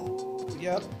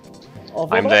 Yep.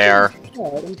 Although I'm that there. one's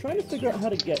hard, I'm trying to figure out how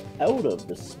to get out of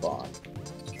this spot.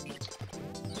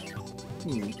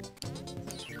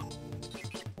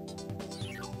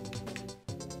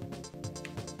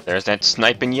 There's that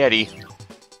sniping Yeti.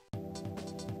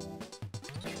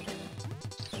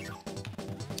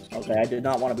 Okay, I did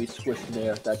not want to be squished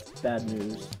there. That's bad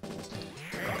news.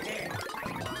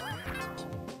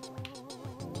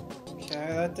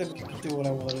 Okay, that didn't do what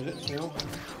I wanted it to.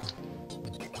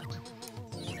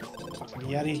 Fucking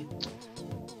Yeti.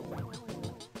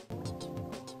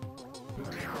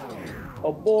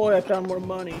 Oh boy, I found more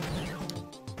money.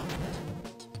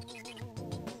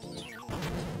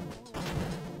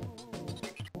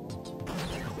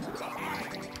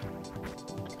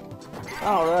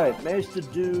 Alright, managed to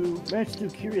do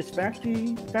Curious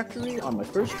Factory on my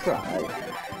first try.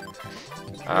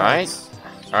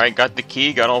 Alright, got the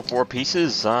key, got all 4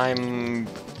 pieces. I'm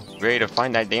ready to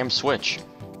find that damn switch.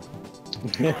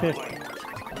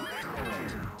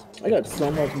 I got so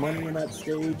much money in that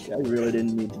stage, I really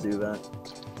didn't need to do that.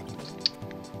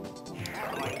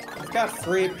 I've got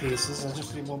 3 pieces, I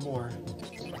just need 1 more.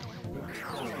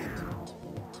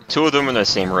 2 of them in the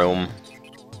same room.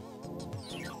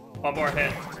 1 more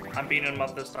hit. I'm beating him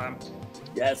up this time.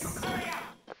 Yes!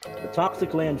 The Toxic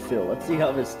Landfill, let's see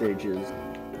how this stage is.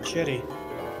 Shitty.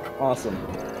 Awesome.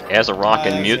 It has a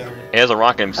rockin'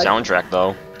 soundtrack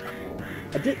though.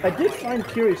 I did find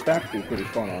Curious Factory pretty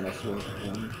fun, honestly.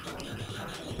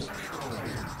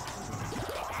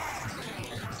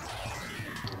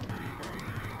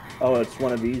 Oh, it's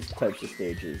one of these types of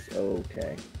stages.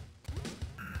 Okay.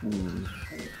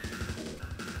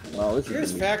 Well, this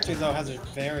Curious is Factory, though, has a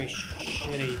very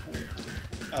shitty,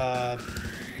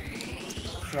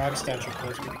 frog statue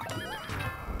placement.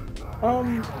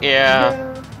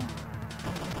 Yeah.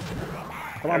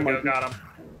 Come There on, we go, Monkey. got him.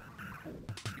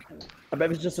 I bet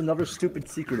it's just another stupid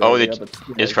secret Oh, area, but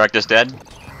is Correctus dead?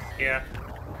 Yeah.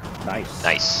 nice.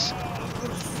 Nice. The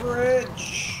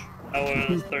fridge! That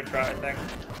was 3rd try, I think.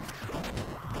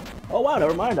 Oh wow,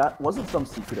 never mind. That wasn't some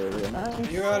secret area.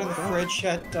 Nice. You're out of the fridge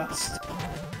yet, Dust.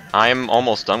 I'm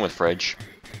almost done with Fridge.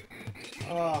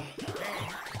 Oh,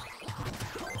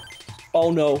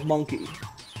 Oh no, Monkey.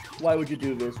 Why would you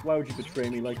do this? Why would you betray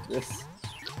me like this?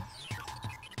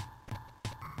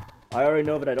 I already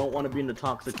know that I don't want to be in the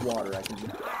toxic water. I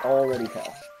can already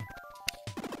tell.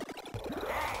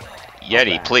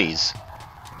 Yeti, please.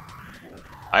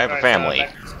 I have a Alright, family.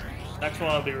 Next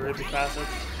one will be Ruby Passage.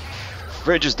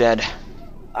 Bridge is dead.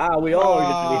 Ah, we all are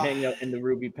going to be hanging out in the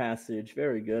Ruby Passage.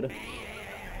 Very good.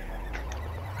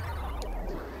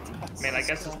 I mean, I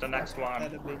guess it's the next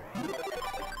one.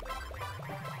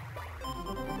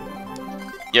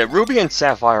 Yeah, Ruby and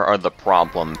Sapphire are the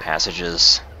problem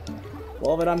passages.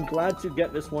 Well, then I'm glad to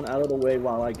get this one out of the way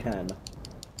while I can.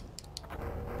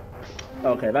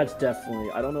 Okay, that's definitely...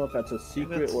 I don't know if that's a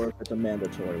secret or if it's a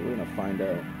mandatory. We're gonna find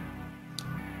out.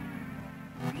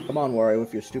 Come on, Wario,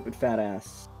 with your stupid fat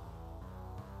ass.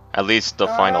 At least the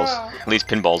finals. At least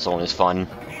Pinball Zone is fun.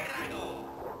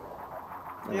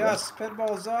 Yes,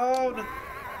 Pinball Zone!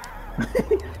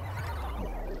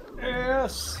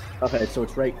 Yes! Okay, so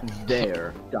it's right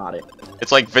there. Got it.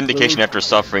 It's like Vindication after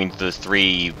suffering the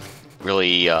 3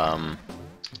 really,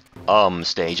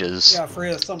 stages. Yeah,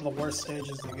 free of some of the worst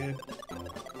stages in the game.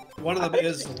 One of them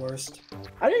is the worst.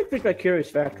 I didn't think Vicarious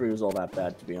Factory was all that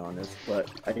bad, to be honest, but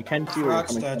I can see where you're Rock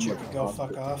coming from. statue could go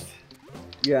fuck off.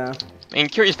 Yeah. I mean,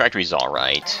 Curious Factory's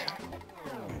alright.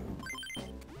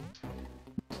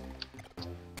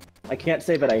 I can't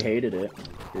say that I hated it,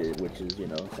 which is, you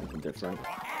know, something different.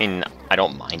 I mean, I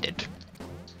don't mind it.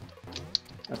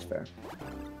 That's fair.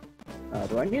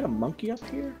 Do I need a monkey up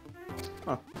here?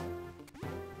 Huh.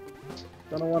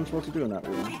 Don't know what I'm supposed to do in that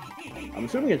room. I'm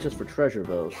assuming it's just for treasure,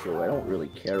 though, so I don't really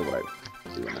care what I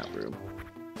do in that room.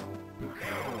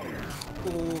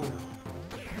 Ooh.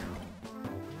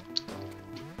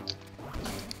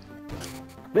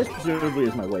 This presumably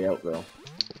is my way out, though.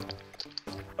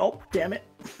 Oh, damn it.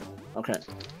 Okay.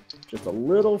 Just a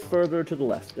little further to the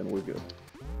left, and we're good.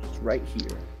 Just right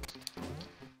here.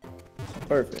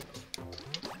 Perfect.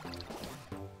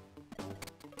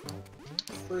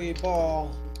 Free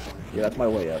ball. Yeah, that's my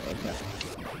way out. Okay.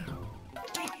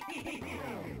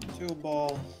 2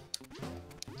 ball.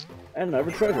 And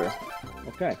another treasure.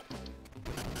 Okay.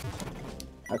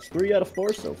 That's 3 out of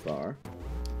 4 so far.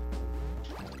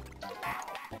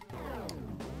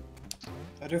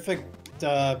 I do think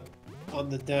on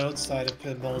the downside of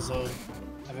Pinball Zone,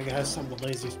 I think it has some of the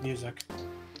laziest music.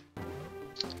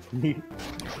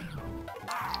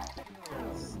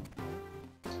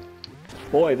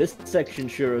 Boy, this section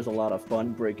sure is a lot of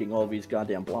fun, breaking all these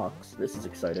goddamn blocks. This is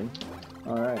exciting.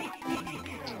 Alright.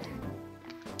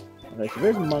 Okay, so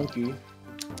there's a monkey.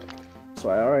 So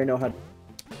I already know how...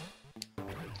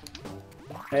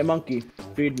 Hey monkey,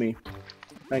 feed me.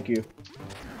 Thank you.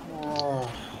 Oh.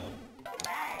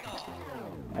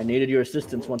 I needed your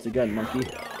assistance once again, monkey.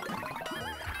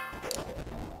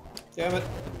 Damn it.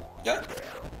 Yeah.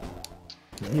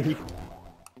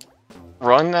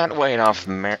 Run that way off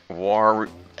War.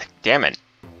 Damn it.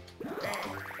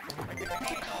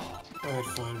 Alright,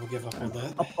 fine, we'll give up on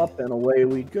that. Up, and away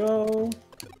we go.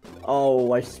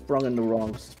 Oh, I sprung in the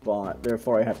wrong spot.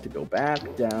 Therefore, I have to go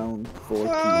back down 14.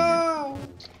 Oh!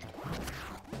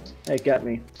 Hey, get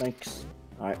me. Thanks.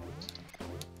 Alright.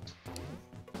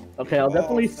 Okay, I'll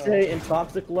definitely say in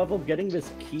Toxic level, getting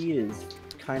this key is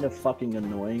kind of fucking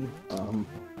annoying.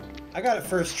 I got it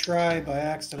first try by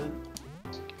accident.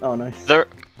 Oh, nice. There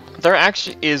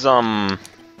actually is,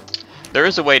 there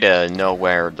is a way to know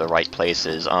where the right place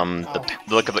is. If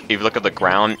you look at the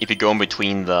ground, if you go in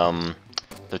between the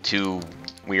two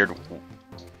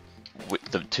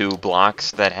the 2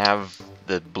 blocks that have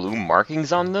the blue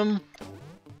markings on them,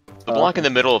 the block in the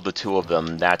middle of the 2 of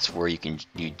them, that's where you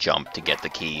jump to get the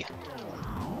key.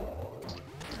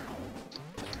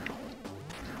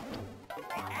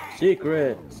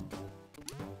 Secrets.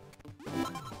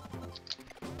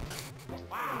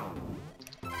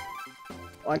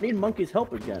 Oh, I need Monkey's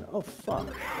help again. Oh,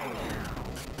 fuck.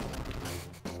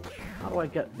 How do I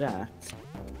get that?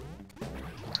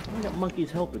 How do I get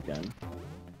Monkey's help again?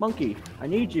 Monkey, I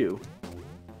need you.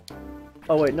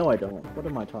 Oh, wait, no I don't. What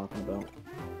am I talking about?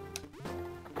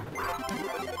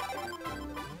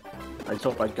 I just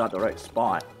hope I got the right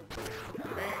spot.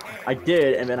 I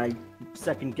did, and then I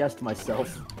second-guessed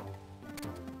myself.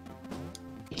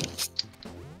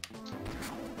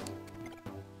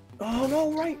 Oh,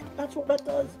 no, right! That's what that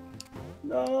does!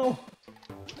 No!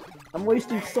 I'm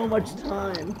wasting so much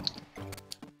time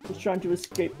just trying to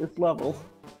escape this level.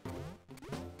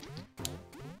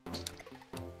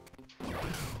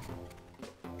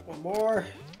 One more.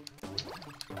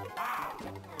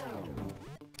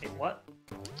 Hey, what?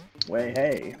 Wait,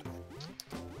 hey.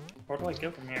 Where do I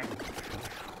go from here?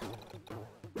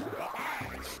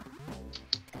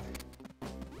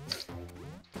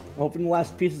 I'm hoping the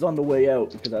last piece is on the way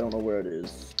out, because I don't know where it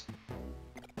is.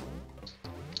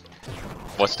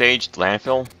 What stage?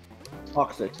 Landfill?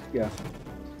 Toxic, yeah.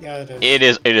 Yeah, it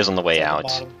is. It is on the way It's on out.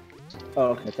 the bottom. Oh,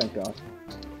 okay, thank God.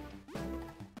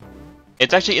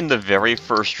 It's actually in the very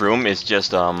first room. It's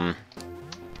just,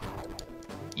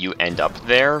 you end up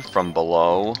there from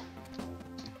below,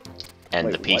 and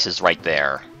Wait, the piece what? is right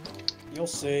there. You'll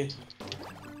see.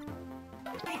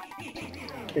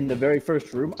 In the very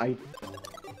first room, I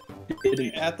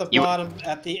didn't. At the bottom,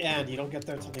 at the end. You don't get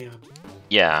there till the end.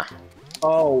 Yeah.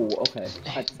 Oh, okay.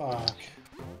 Fuck.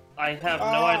 I have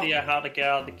no idea how to get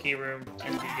out of the key room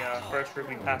in the first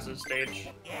Ruby Passes stage.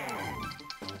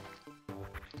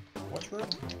 Which room?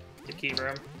 The key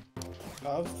room.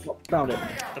 Of? Oh, found it.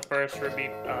 The first Ruby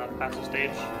Passes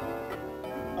stage.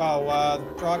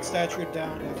 Oh, frog statue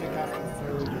down, I think, after the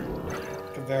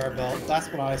third conveyor belt. That's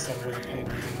what I said was a pain in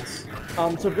the ass.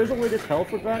 So if there's a way to tell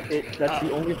for that, that's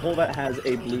the only hole that has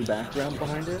a blue background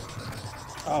behind it.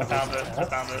 Oh, I found it. I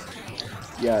found it.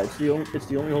 Yeah, it's the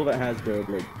only hole that has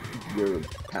the your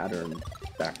pattern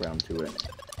background to it.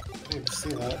 I didn't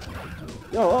see that.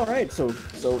 Yo, all right. So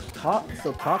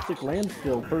toxic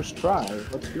landfill first try.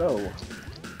 Let's go.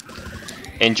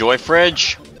 Enjoy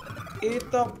fridge.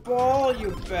 Eat the ball,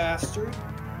 you bastard!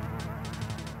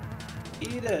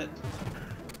 Eat it!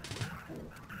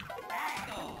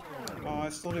 Oh, I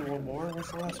still need one more. Where's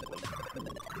the last one?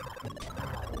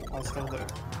 Oh, it's down there.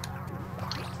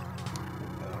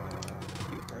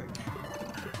 Break.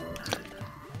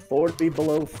 40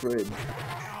 below fridge.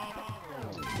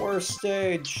 Worst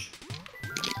stage.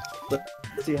 Let's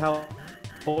see how.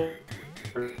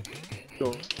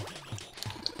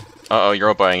 Uh-oh, you're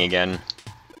opening again.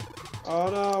 Oh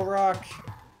no, Rock.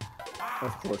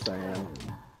 Of course I am.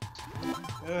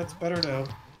 Yeah, it's better now.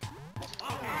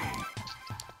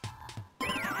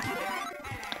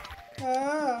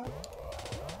 Ah.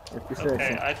 If you say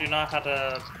Okay, so. I do not how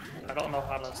to. I don't know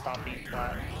how to stop being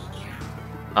flat.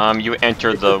 You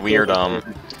enter the weird,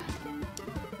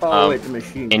 Oh, wait, the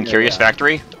machine. in Yeah, Curious yeah.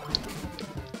 Factory?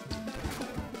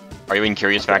 Are you in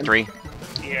Curious Factory?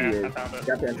 Yeah, Yeah. I found it.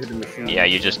 Got to enter the machine. Yeah,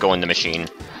 you just go in the machine.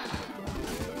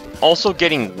 Also,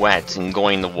 getting wet and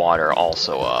going in the water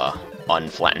also,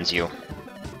 unflattens you.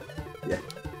 Yeah.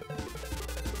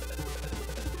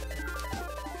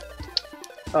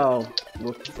 Oh,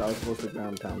 look, I was supposed to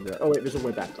ground pound there. Oh wait, there's a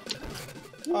way back up.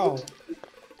 Oh.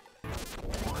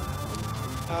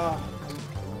 Oh.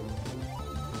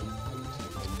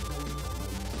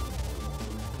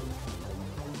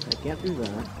 I can't do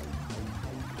that.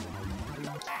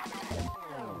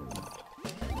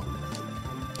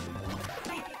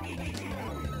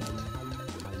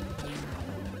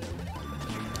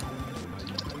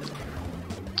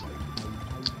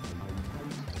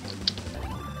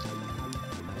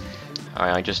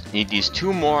 Alright, I just need these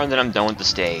 2 more and then I'm done with the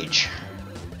stage.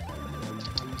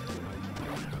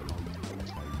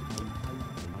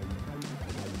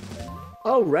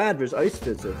 Oh, rad, there's ice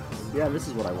physics. Yeah, this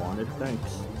is what I wanted.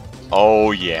 Thanks.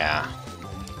 Oh yeah.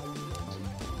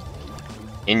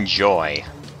 Enjoy.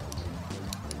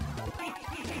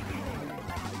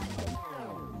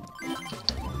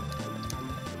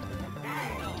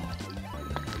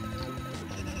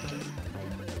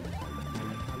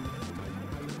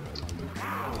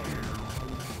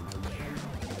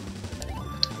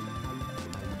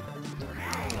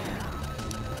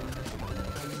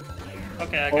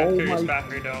 Okay, I got Oh Curious my-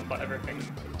 Factory though, but everything.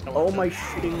 Oh my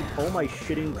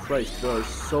shitting Christ, there are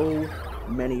so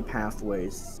many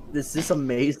pathways. Is this a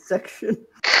maze section?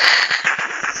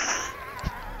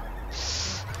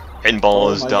 Pinball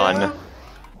Oh is my done.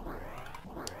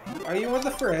 Are you in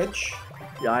the fridge?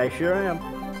 Yeah, I sure am.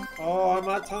 Oh, I'm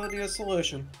not telling you a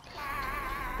solution.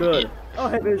 Good. Oh,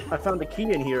 hey, I found a key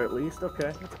in here at least.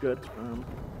 Okay, that's good.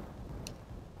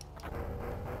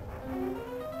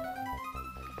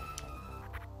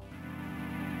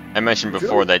 I mentioned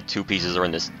before that 2 pieces are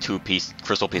in this 2-piece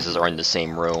crystal pieces are in the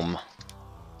same room.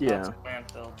 Yeah.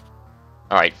 Landfill.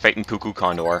 Alright, Fate and Cuckoo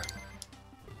Condor.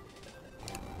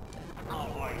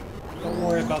 Don't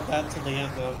worry about that till the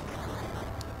end, though.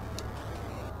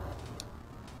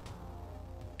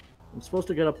 I'm supposed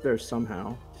to get up there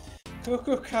somehow.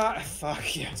 Cuckoo Cot.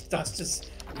 Fuck yes, Dust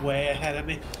is way ahead of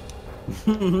me.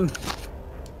 I'm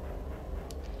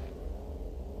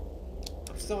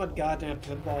still in goddamn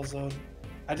pinball zone.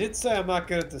 I did say I'm not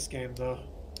good at this game, though.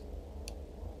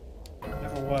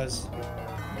 Never was.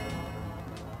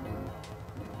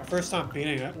 My first time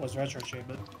beating it was Retro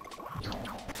Achievement.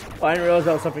 Oh, I didn't realize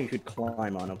that was something you could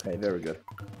climb on. Okay, very good.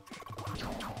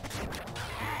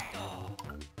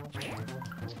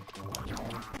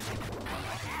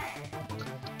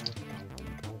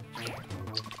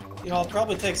 You know, I'll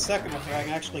probably take second if I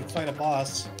can actually fight a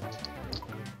boss.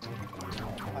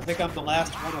 I think I'm the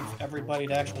last one of everybody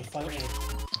to actually fight one.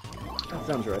 That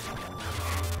sounds right.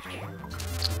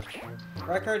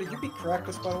 Rykar, did you beat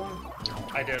Caractus, by the way?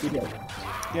 I did.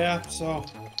 Yeah, so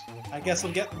I guess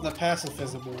I'm getting the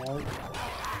pacifism award.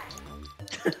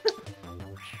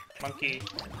 Monkey.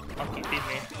 Monkey, feed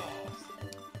me.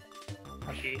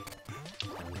 Monkey.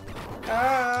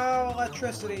 Oh,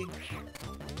 electricity.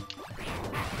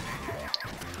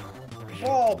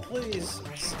 Wall, please,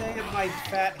 stay in my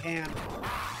fat hand.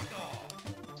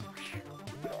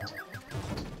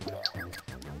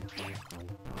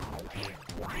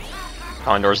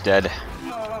 Condor's dead.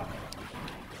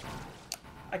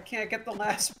 I can't get the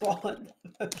last ball in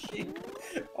the machine.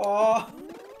 Oh.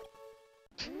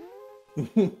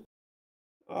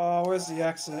 Oh, where's the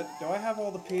exit? Do I have all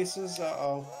the pieces?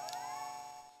 Uh-oh.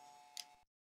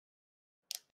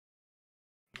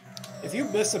 If you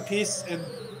miss a piece in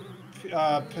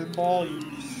pinball,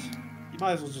 you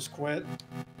might as well just quit.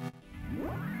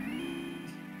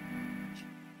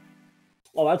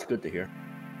 Oh, that's good to hear.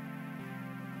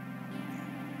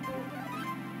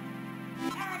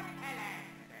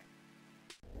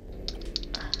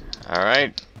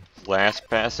 Alright, last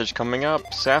passage coming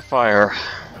up, Sapphire.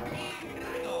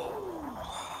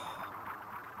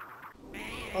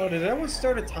 Oh, did anyone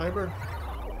start a timer?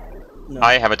 No.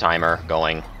 I have a timer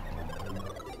going.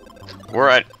 We're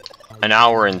at an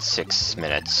hour and 6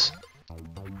 minutes.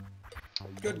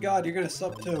 Good God, you're gonna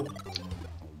sub too.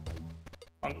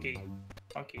 Monkey.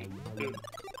 Monkey. Dude.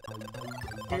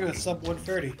 You're gonna sub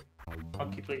 130.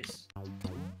 Monkey, please.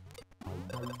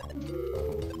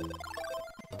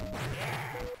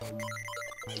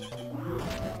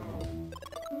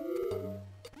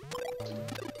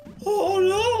 Oh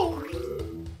no!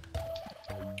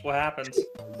 What happens?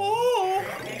 Oh!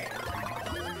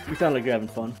 You sound like you're having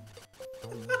fun.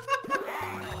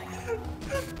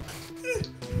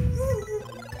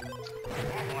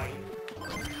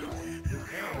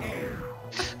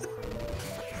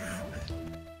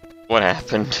 What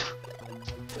happened?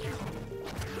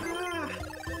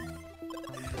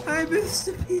 I missed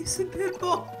a piece of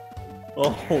pinball.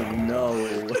 Oh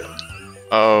no.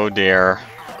 Oh dear.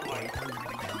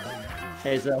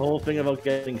 Hey, is that whole thing about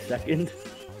getting second?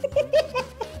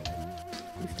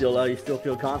 You still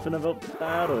feel confident about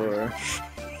that, or?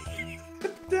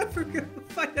 I'm never gonna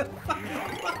find a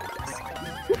fucking box.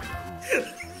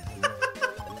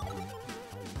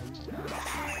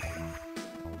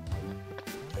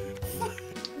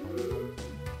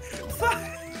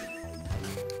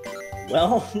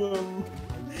 Well,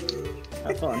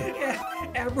 have fun. Yeah,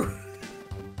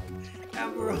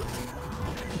 Emerald,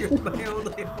 you're my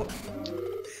only hope.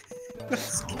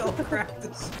 Skill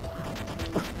practice.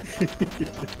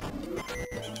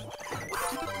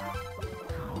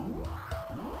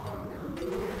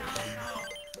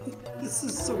 This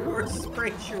is the worst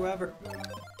spraceshu ever.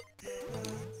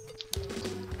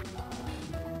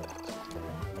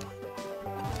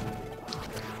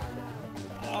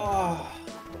 Oh.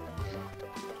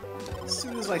 As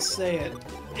soon as I say it,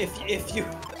 if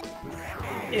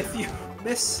you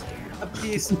miss a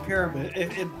piece of pyramid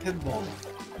in pinball,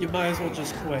 you might as well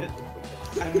just quit.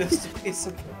 I missed a piece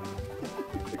of.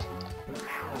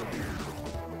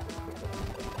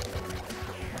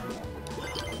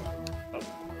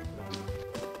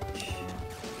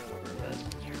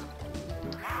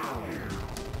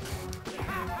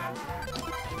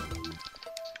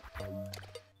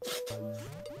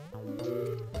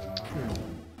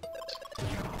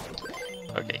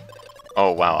 Okay.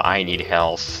 Oh wow, I need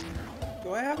health.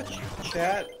 Do I have a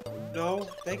chat? No,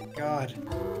 thank God.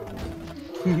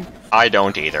 I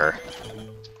don't either.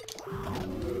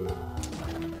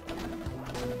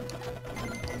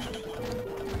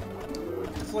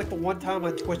 It's like the one time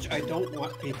on Twitch I don't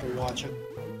want people watching.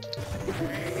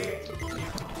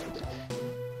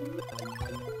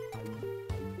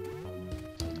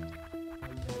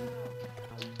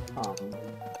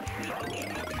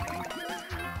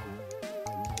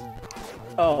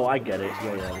 Oh, I get it.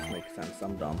 Yeah, this makes sense.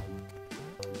 I'm dumb.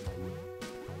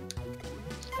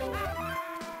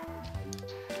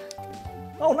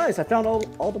 Oh, nice! I found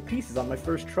all the pieces on my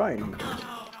first try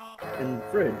in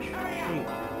fridge. Neat.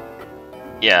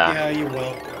 Yeah. Yeah, you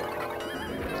will.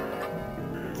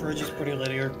 Fridge is pretty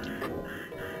linear.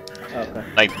 Okay.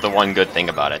 Like the one good thing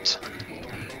about it.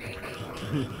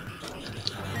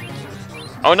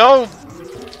 Oh no!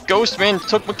 Ghostman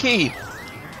took my key!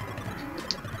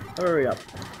 Hurry up.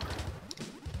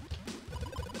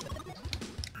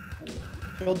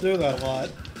 He'll do that a lot.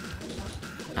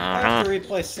 I have to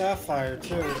replay Sapphire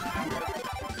too.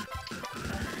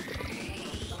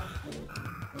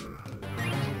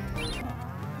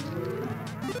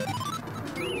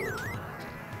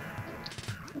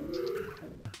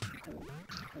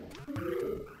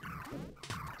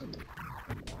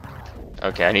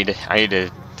 Okay, I need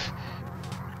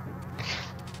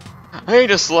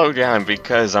to slow down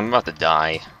because I'm about to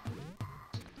die.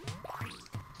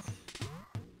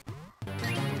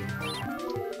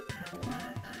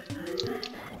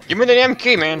 Give me the damn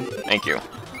key, man. Thank you.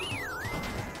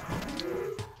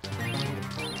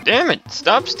 Damn it!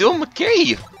 Stop stealing my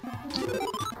key!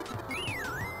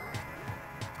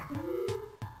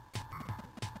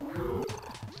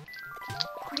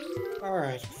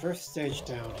 Alright, first stage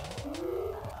down.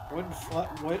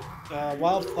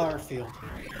 Wildflower field.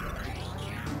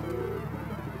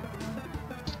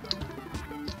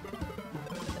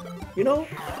 You know,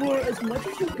 for as much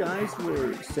as you guys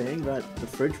were saying that the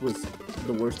fridge was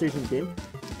the worst stage in the game,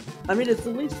 I mean, it's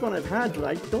the least fun I've had, but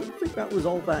I don't think that was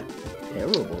all that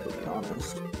terrible, to be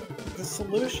honest. The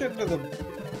solution to the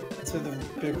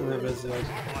big room is a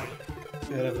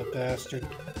bit of a bastard.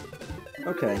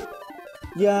 Okay.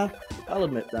 Yeah, I'll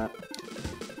admit that.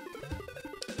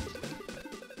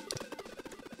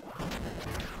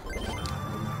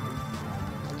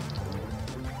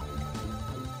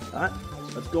 Alright,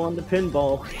 let's go on to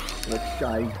pinball. Which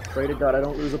I pray to God I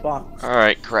don't lose a box.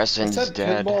 Alright, I Crescent's said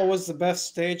dead. pinball was the best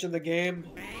stage in the game.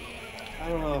 I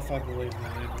don't know if I believe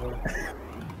that anymore.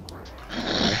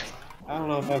 I don't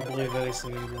know if I believe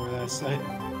anything anymore that I say.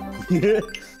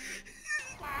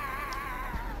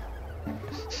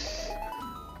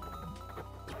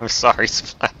 I'm sorry,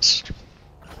 Splash.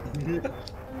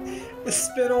 It's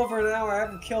been over an hour, I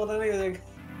haven't killed anything.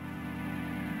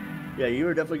 Yeah, you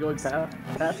are definitely going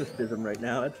pacifism right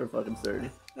now, that's for fucking certain.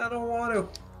 I don't want to.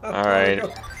 Alright.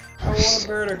 I want to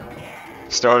murder.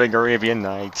 Starting Arabian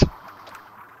Night.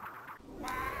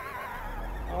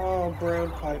 Oh,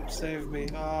 brown pipe, save me.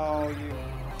 Oh, you.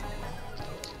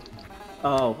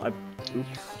 Oh,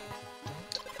 oops.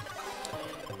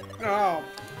 No.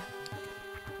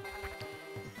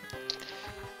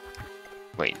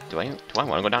 Wait, do I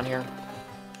want to go down here?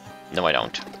 No, I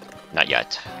don't. Not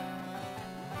yet.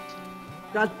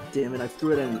 God damn it, I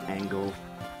threw it at an angle.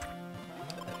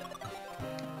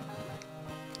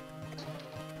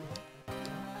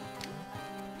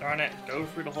 Darn it, go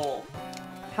through the hole.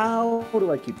 How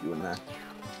do I keep doing that?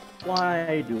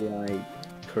 Why do I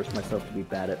curse myself to be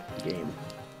bad at the game?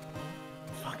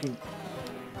 Fucking...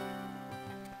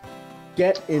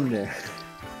 Get in there.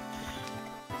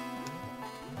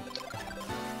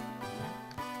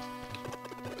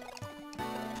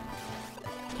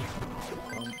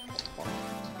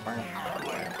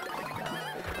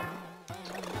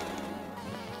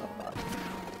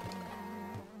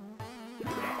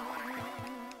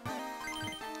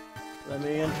 Let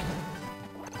me in.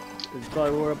 This is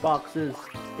probably where a box is.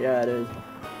 Yeah, it is.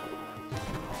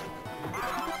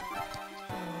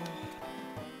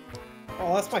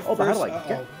 Oh, that's my Oh, first. but how do I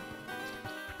get?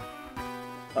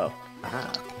 Oh,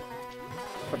 aha.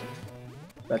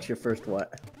 That's your first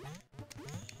what?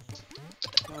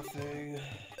 Nothing.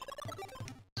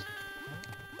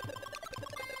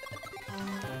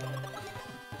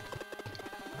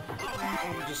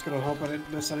 I'm just gonna hope I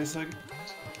didn't miss anything.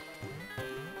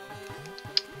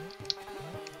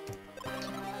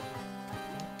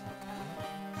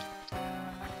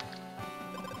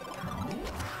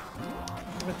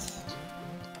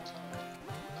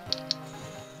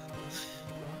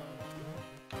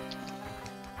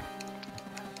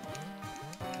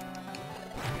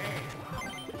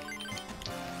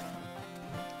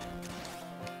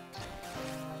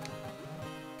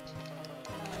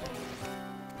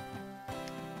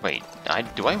 Wait,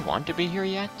 do I want to be here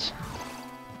yet?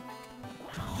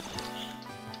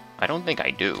 I don't think I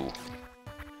do.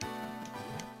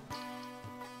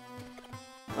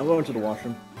 I'm going to the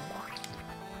washroom.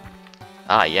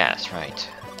 Ah, yes, right.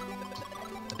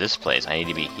 This place, I need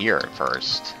to be here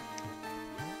first.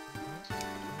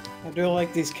 I do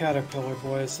like these caterpillar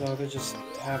boys, though. They're just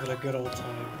having a good old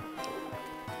time.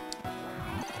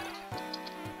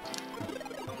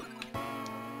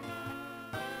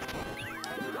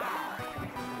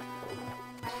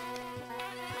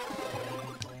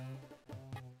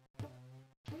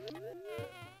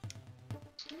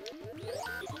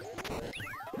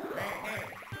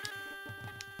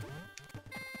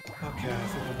 Okay, I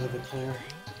think I'm moving clear.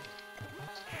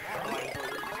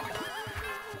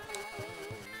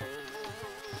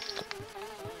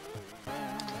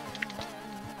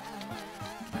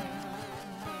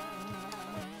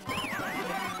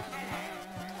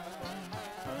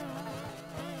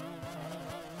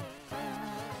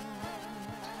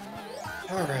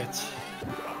 All right.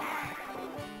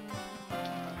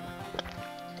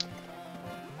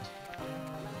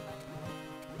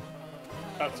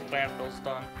 That's the landfill's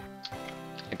done.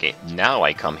 Okay, now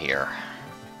I come here.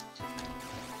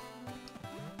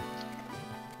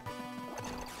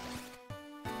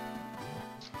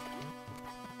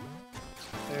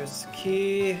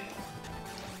 key. I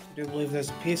do believe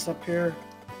there's a piece up here.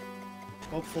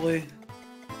 Hopefully.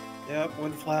 Yep,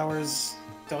 Windflower's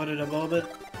done in a moment.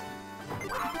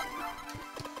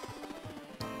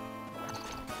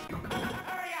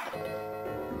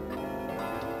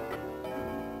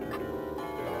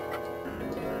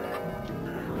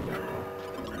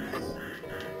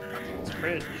 It's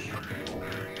bridge.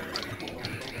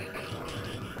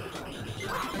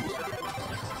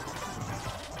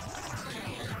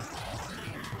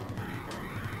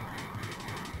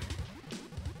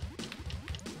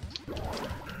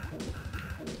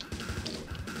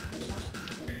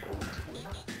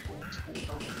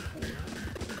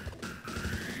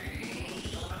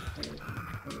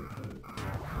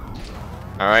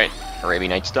 Alright, Arabian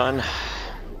Night's done.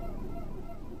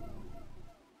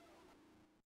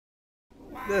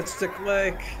 Mystic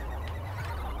Lake.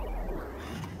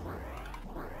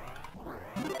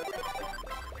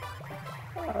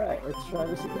 Alright, let's try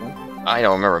this again. I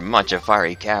don't remember much of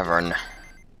Fiery Cavern.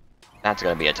 That's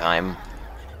gonna be a time.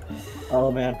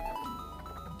 Oh man.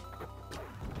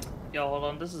 Yo, hold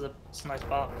on. This is a nice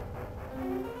box.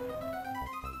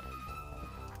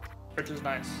 Bridge is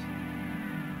nice.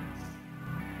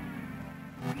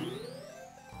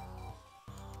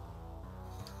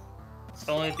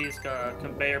 Only these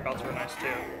conveyor belts were nice too.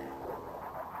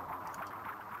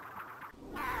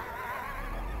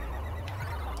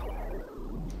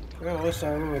 Oh, at least I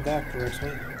remember that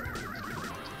correctly.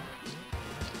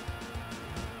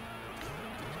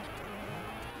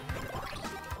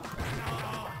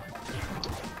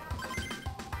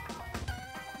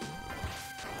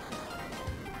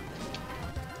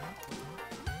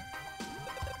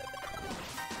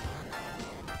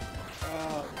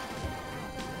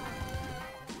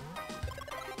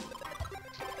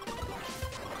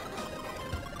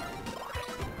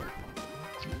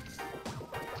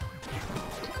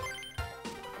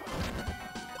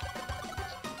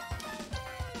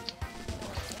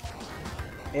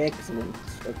 Excellent.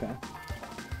 Okay.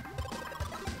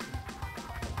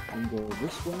 And go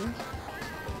this way.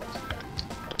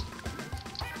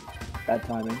 Bad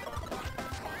timing.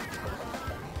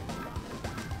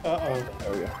 Uh-oh.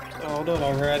 There we go. Oh, not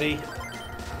already.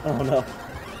 Oh no.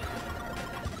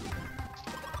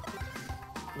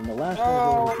 And the last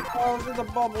Oh, one. I was in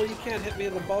the bubble. You can't hit me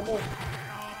in the bubble.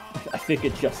 I think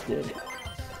it just did. It's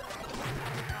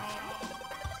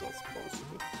not supposed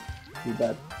to. Too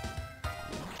bad.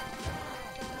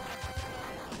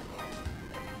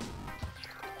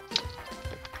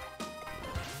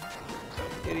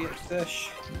 Idiot fish.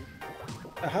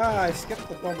 Aha, I skipped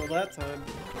the bubble that time.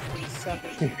 You suck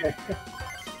it.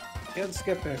 You can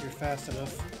skip it if you're fast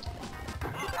enough.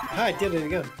 Aha, I did it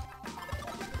again.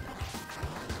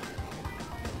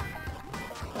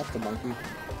 That's the monkey.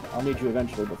 I'll need you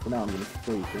eventually, but for now I'm gonna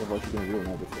kill you because otherwise you're gonna ruin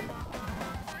everything.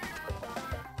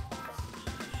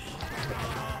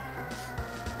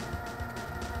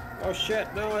 Oh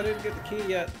shit, no, I didn't get the key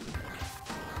yet.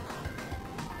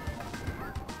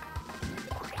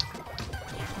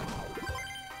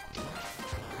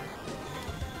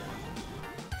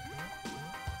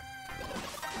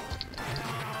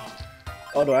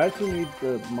 Oh, do I actually need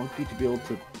the monkey to be able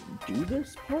to do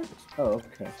this part? Oh,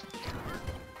 okay.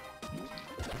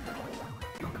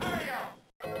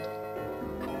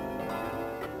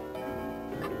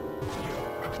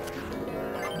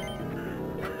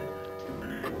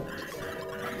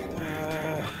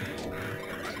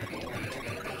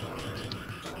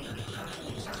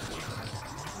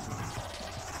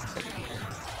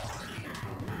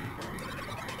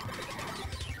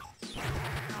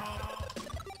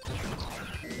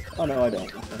 Oh no, I don't.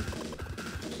 Okay.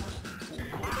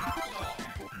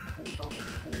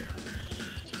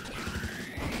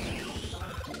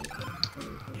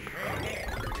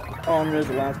 Oh, and there's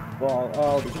the last ball.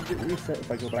 Oh, does it get reset if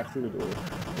I go back through the door?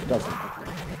 It doesn't.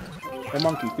 Hey,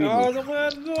 monkey, feed Oh, me. the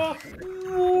land!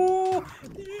 Oh.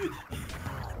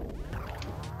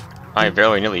 I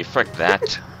very nearly fricked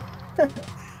that.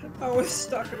 I was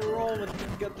stuck in a roll and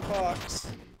didn't get the box.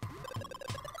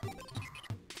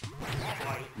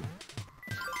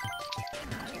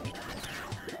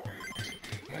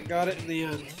 I got it in the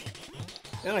end.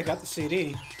 And I got the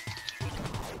CD.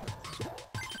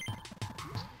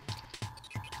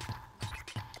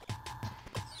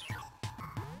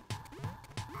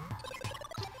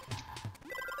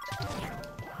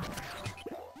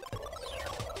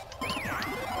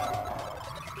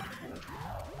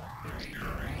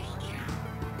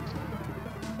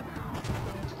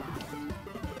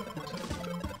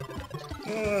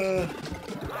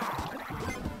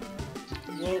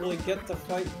 Will we get to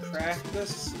fight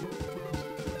practice?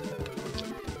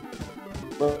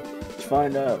 Well,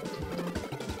 find out.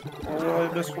 Oh,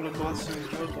 I missed one of Monsoon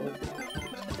Jungle.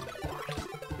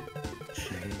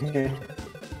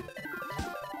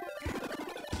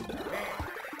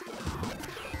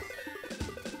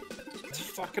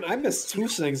 Fucking, I missed two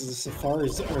things in the Sapphire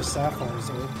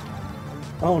Zone.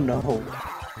 Oh no.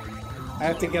 I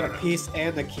have to get a piece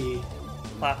and a key.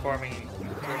 Platforming is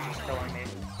just killing me.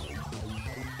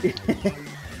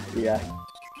 Yeah,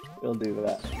 we'll do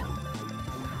that.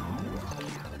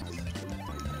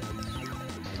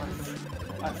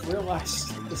 I've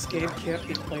realized this game can't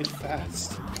be played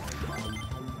fast. I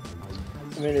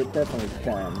mean, it definitely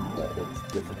can, but it's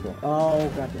difficult. Oh,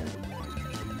 goddamn.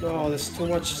 No, there's too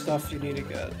much stuff you need to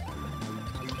get.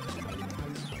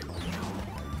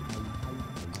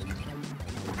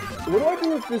 What do I do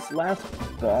with this last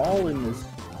ball in this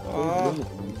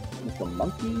with the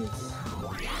monkeys?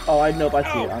 Oh, I know. I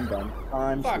see it. I'm done.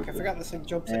 I'm Fuck, stupid. I forgot this thing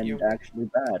jumps at you. And actually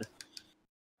bad.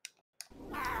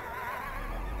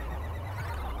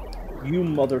 You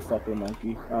motherfucker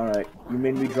monkey. Alright, you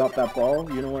made me drop that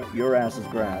ball. You know what? Your ass is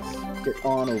grass. Get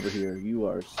on over here. You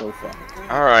are so fucked.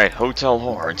 Alright, hotel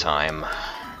horror time.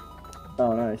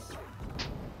 Oh, nice.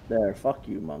 There, fuck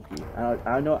you, monkey.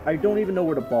 I know. I don't even know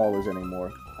where the ball is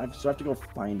anymore. I just have to go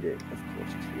find it. Of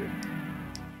course it's here.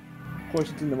 Of course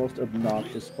it's in the most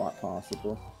obnoxious spot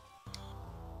possible.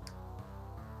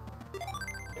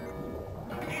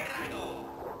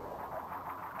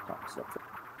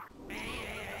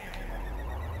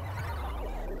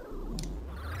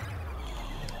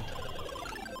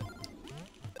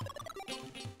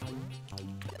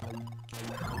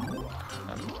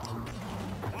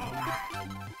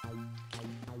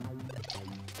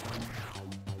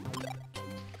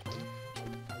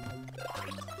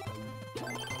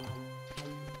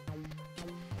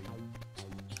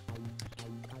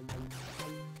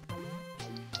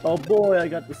 Oh boy, I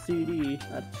got the CD.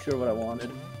 Not sure what I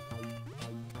wanted.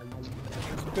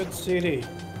 It's a good CD.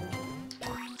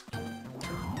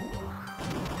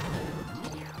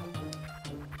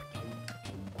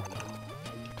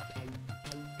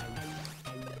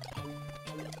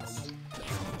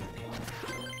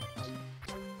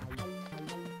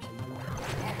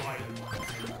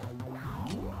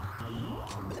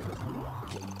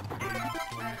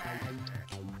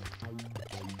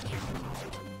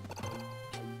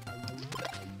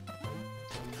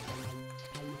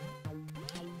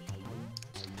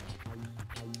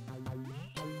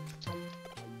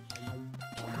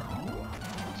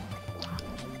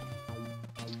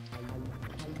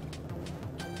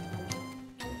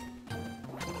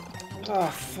 Oh,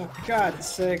 for God's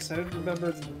sakes, I didn't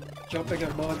remember jumping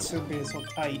on Monsoon being so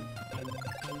tight.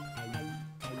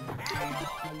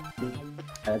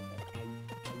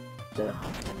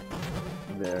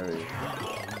 Very.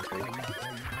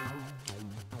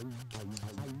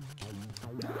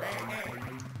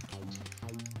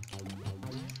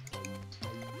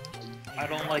 I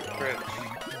don't like fridge.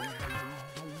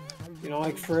 You don't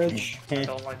like fridge? I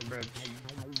don't like fridge.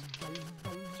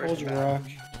 Told you, Rock.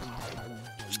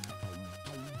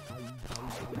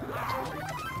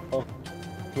 Oh,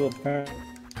 to apparently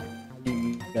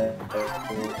am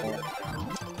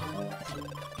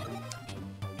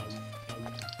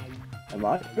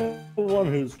I the one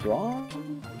who's wrong?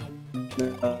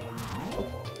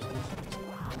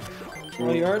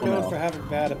 Well, you are known for having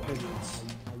bad opinions.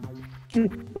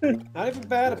 Not even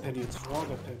bad opinions,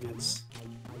 wrong opinions.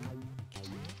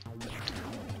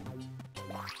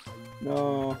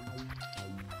 No.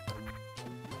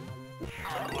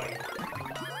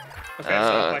 Okay,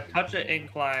 so if I touch an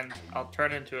incline, I'll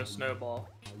turn into a snowball.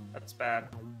 That's bad.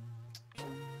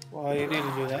 Well, you need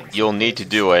to do that. You'll need to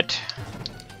do it.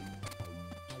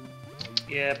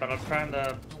 Yeah, but I'm trying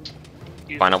to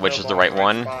Find out which is the right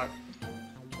one. Spot.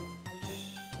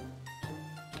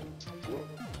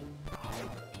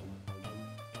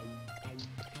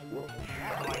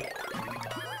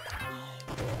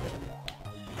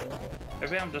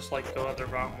 Maybe I'm just like going the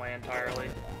wrong way entirely.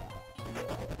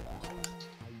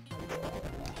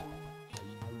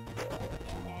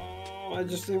 Oh, I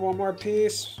just need one more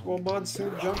piece. Will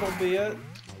Monsoon Jungle be it?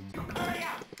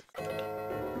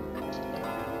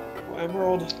 Oh,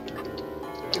 Emerald.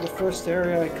 Be the first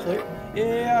area I clear.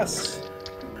 Yes!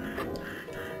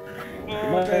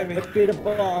 Oh, baby. Might be the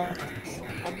boss.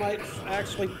 I might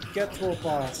actually get to a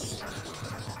boss.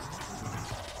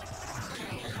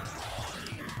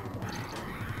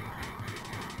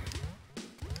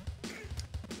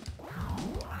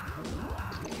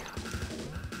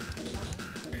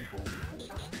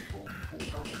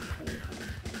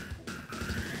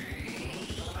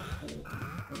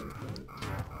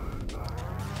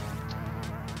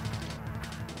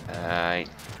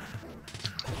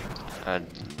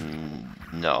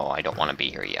 No, I don't want to be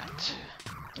here yet.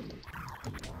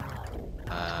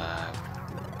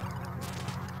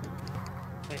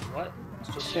 Wait, what? It's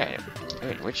just Okay.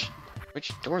 Wait, which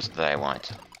doors did I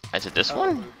want? Is it this oh,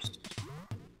 one?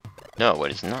 No,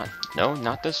 it is not. No,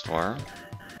 not this door.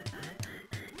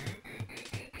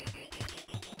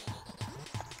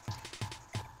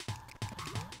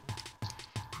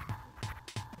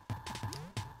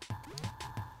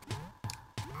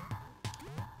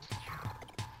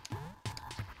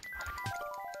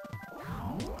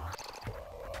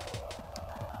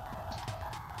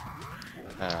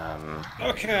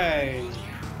 Okay.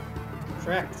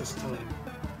 Track this time.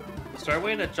 Is there a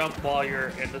way to jump while you're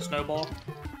in the snowball?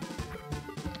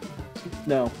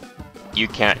 No. You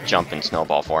can't jump in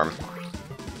snowball form.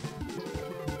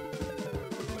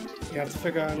 You have to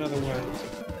figure out another way.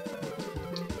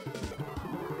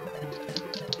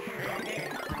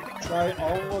 Try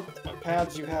all of the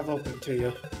paths you have open to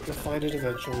you. You'll find it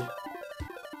eventually.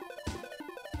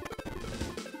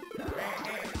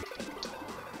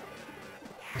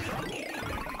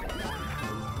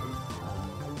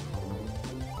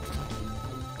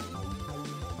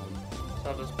 So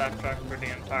I'll just backtrack for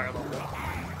the entire level.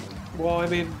 Well, I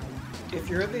mean, if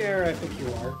you're in the air, I think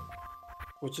you are,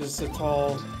 which is a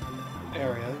tall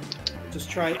area. Just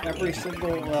try every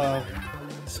single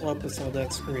slope that's on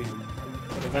that screen,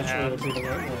 and eventually it'll be the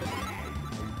right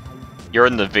one. You're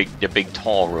in the big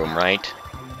tall room, right?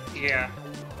 Yeah.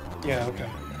 Yeah, okay.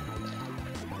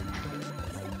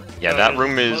 Yeah, So that there's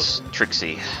room a is slope-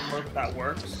 tricksy. slope that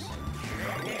works.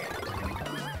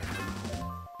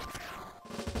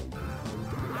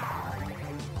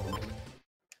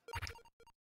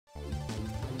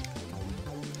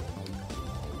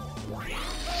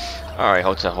 Alright,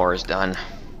 Hotel Horror's done.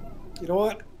 You know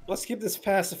what? Let's keep this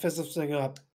pacifism thing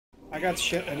up. I got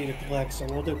shit I need to collect, so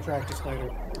we'll do practice later.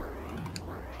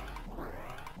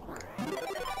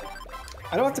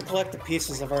 I don't have to collect the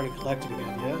pieces I've already collected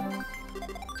again, yeah?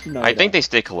 No, I think they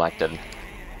stay collected.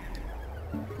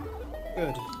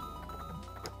 Good.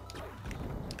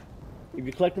 If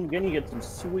you collect them again, you get some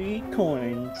sweet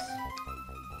coins.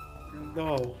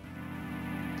 No.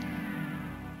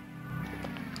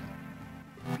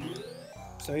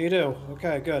 So you do.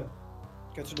 Okay, good.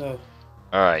 Good to know.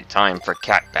 Alright, time for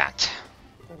Cat Bat.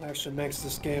 That actually makes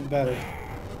this game better.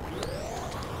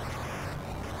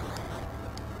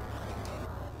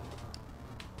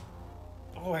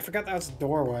 Oh, I forgot that was a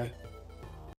doorway.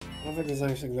 I don't think there's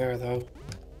anything there, though.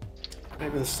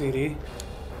 Maybe the CD.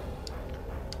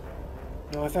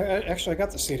 No, actually I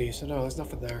got the CD, so no, there's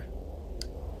nothing there.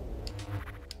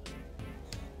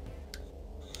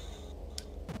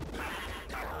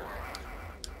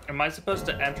 Am I supposed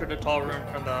to enter the tall room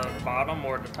from the bottom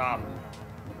or the top?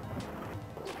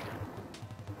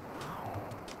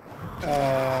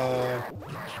 I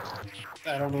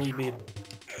don't know what you mean.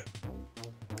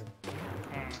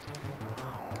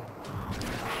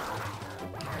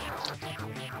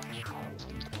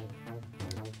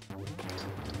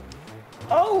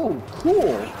 Oh,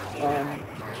 cool!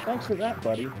 Thanks for that,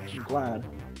 buddy. I'm glad.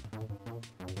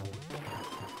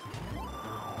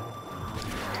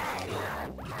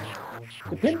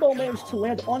 The pinball managed to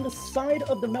land on the side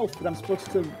of the mouth that I'm supposed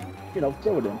to,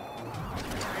 throw it in.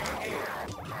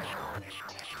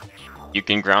 You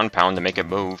can ground pound to make it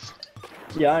move.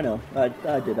 Yeah, I know. I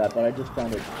did that, but I just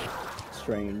found it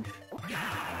strange.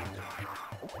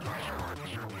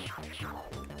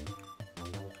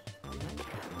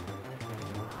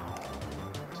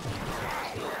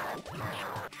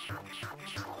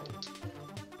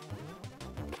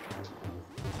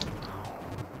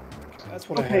 That's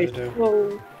what I had to do.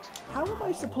 So how am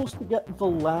I supposed to get the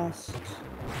last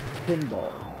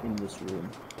pinball in this room?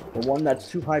 The one that's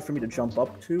too high for me to jump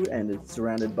up to, and it's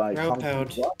surrounded by Ground concrete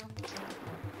pound. blocks?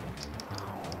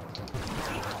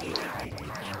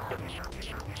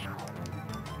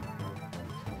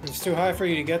 If it's too high for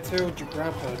you to get to, you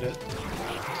ground pound it.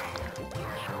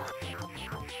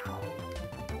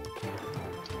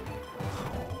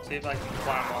 See if I can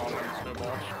climb all over the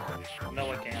snowball.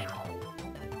 No, I can't.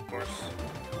 Of course.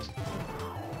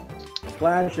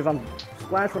 Splash,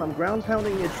 when I'm ground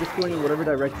pounding, it's just going in whatever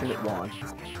direction it wants.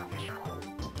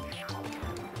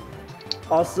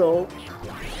 Also,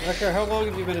 Rycar, how long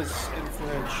have you been in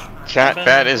fridge? Cat been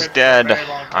Bat in is for a dead. very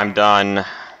long time. I'm done.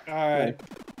 Alright. okay,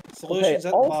 Solutions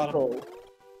at the bottom.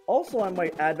 also I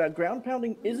might add that ground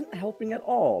pounding isn't helping at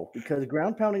all, because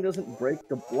ground pounding doesn't break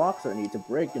the blocks that need to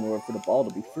break in order for the ball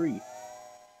to be free.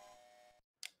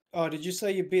 Oh, did you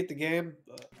say you beat the game?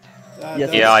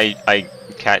 Yes. Yeah,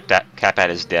 Cat Bat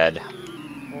is dead.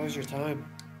 What was your time?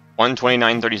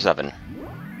 129.37.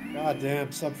 God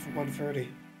damn, sub for 130.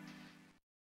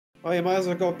 Well, you might as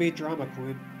well go beat Drama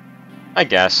Queen. I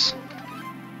guess.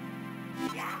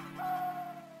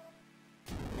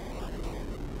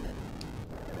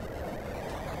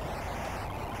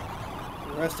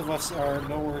 The rest of us are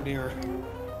nowhere near.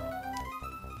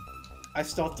 I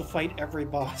still have to fight every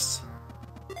boss.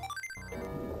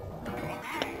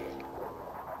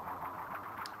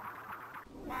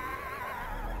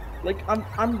 Like,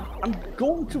 I'm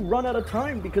going to run out of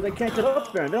time because I can't get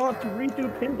up there, and then I'll have to redo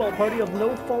Pinball Party of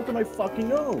no fault of my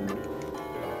fucking own.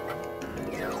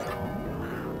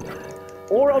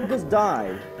 Or I'll just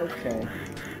die. Okay.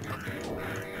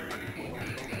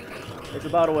 It's,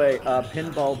 by the way,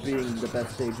 pinball being the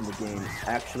best stage in the game.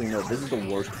 Actually, no, this is the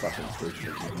worst fucking stage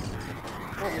in the game.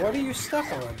 Well, what are you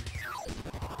stuck on?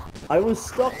 I was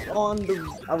stuck on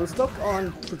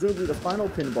presumably the final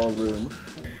pinball room,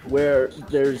 where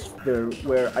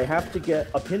where I have to get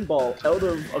a pinball out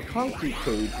of a concrete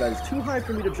cage that is too high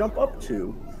for me to jump up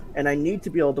to, and I need to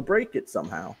be able to break it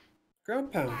somehow.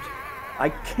 Ground pound. I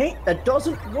can't. That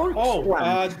doesn't work.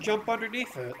 Oh, jump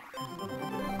underneath it.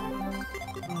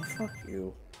 Oh, fuck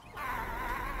you.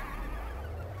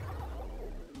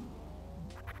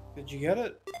 Did you get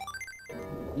it?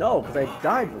 No, because I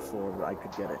died before I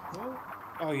could get it.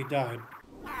 Oh, you died.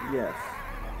 Yes.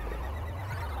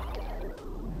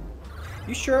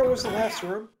 You sure it was the last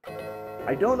room?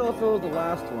 I don't know if it was the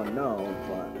last one. No,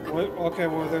 but What, okay,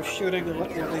 were they shooting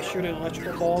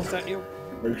electrical balls at you?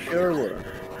 they sure were.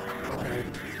 Okay.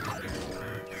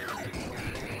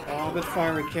 Oh, I'm at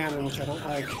fiery cannon, which I don't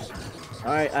like.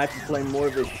 Alright, I have to play more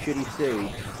of this shitty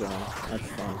stage, so that's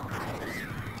fun.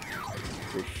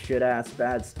 This shit-ass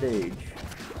bad stage.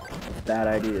 Bad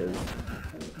ideas.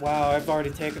 Wow, I've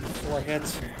already taken 4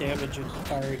 hits of damage in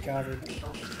fiery cavern.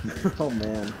 Oh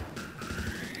man.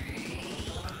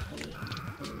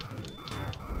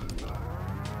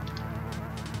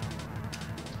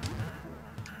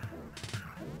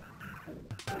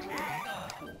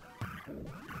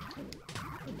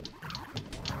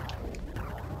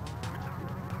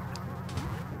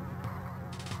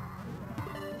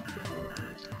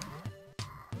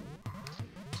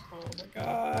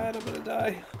 God, I'm gonna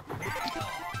die.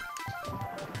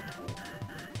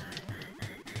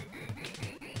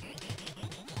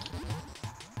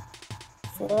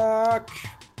 Fuck.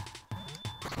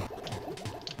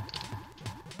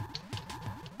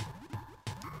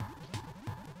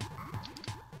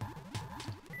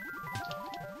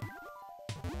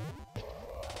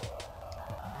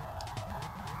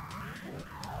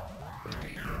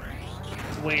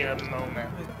 Wait a moment.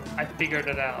 I figured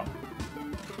it out.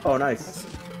 Oh, nice.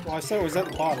 Well, I said it was at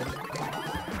the bottom.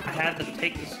 I had to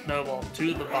take the snowball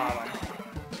to the bottom.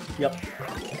 Yep.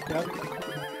 Yep.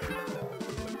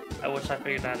 I wish I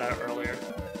figured that out earlier.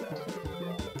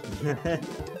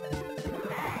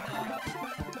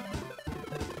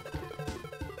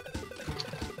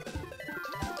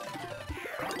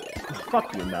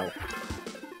 Fuck you, Mel.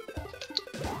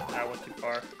 I went too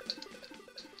far.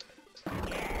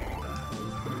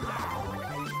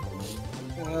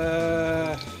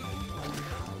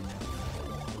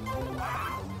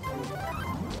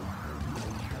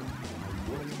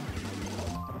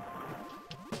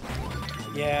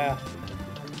 Yeah.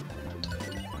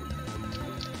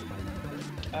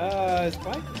 Is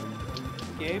my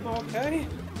game okay?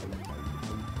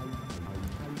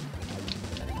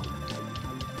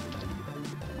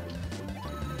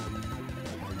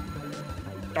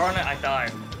 Darn it, I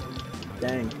died.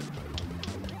 Dang.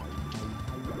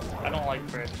 I don't like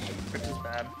Bridge. Bridge is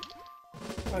bad.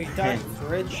 Oh, you died in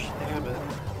Fridge? Damn it.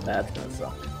 That's gonna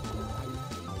suck.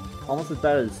 Almost as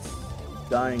bad as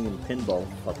dying in pinball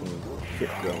fucking shit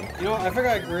zone. You know, I think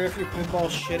I agree with you,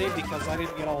 pinball's shitty because I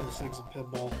didn't get all the things in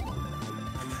pinball.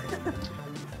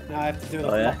 Now I have to do the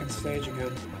fucking stage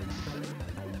again.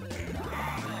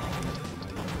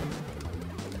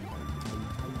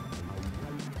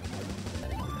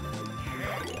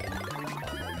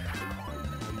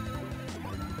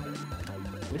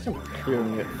 At least I'm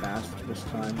clearing it fast this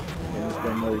time.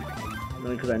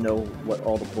 Only because I know what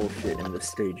all the bullshit in this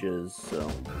stage is, so.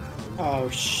 Oh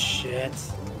shit.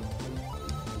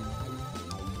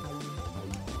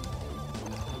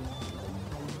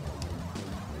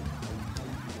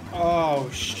 Oh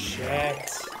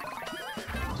shit.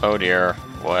 Oh dear,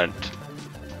 what?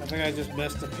 I think I just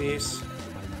missed a piece.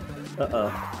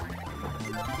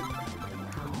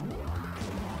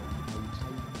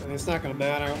 It's not gonna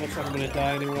matter, it looks like I'm gonna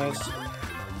die anyways.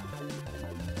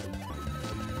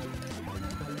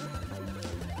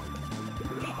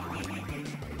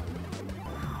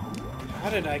 How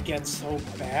did I get so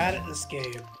bad at this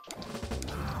game?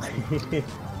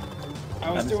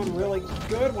 I was doing really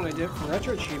good when I did for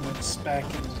retro achievements back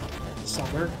in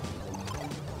summer.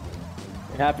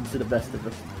 It happens to the best of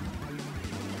us.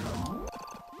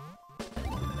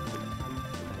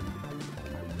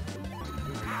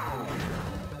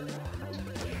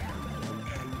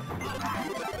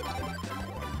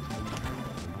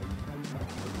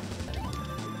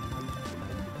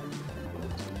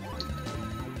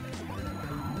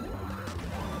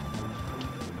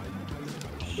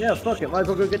 Yeah, fuck it. Might as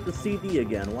well go get the CD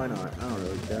again. Why not? I don't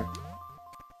really care.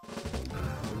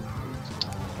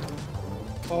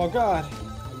 Oh god.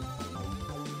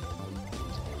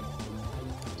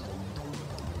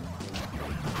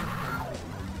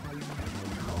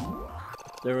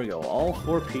 There we go. All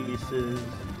 4 pieces.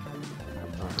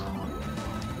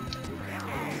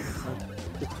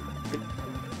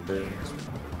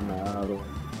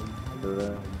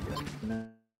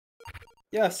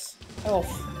 Yes,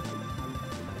 elf.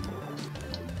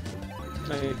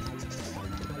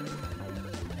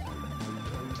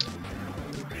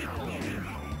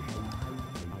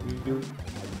 You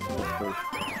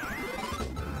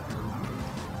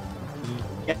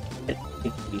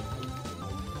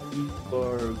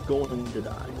are going to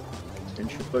die.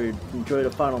 Enjoy the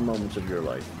final moments of your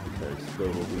life, because they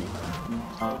will be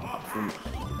from.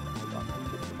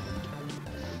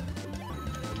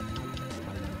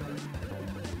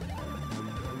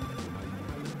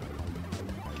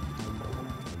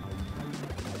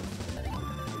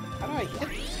 How do I hit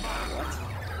this? What?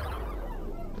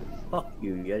 Fuck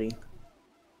you, Yeti.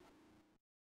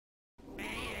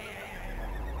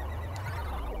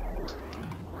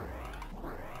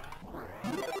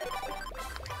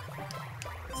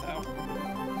 So.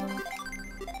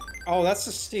 Oh, that's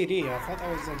the CD. I thought that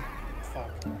was a.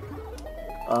 Fuck.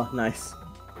 Oh, nice.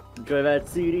 Enjoy that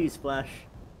CD, Splash.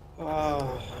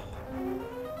 Oh.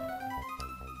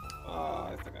 Oh,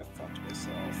 I think I fucked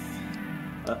myself.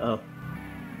 Uh-oh.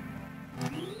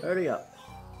 Hurry up.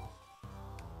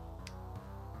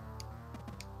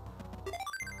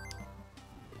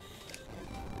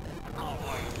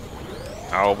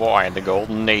 Oh boy, the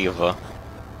golden Neva.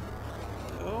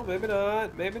 Oh, maybe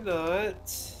not. Maybe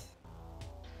not.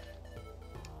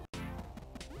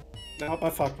 Nope, I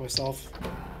fucked myself.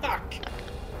 Fuck!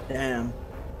 Damn.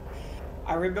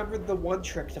 I remembered the one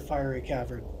trick to Fiery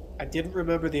Cavern. I didn't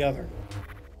remember the other.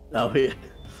 Oh, yeah.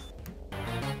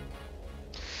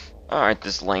 Alright,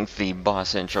 this lengthy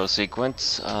boss intro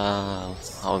sequence. I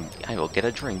will get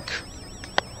a drink.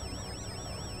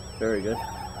 Very good.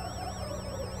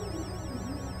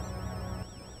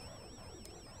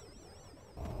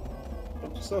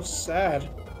 I'm so sad.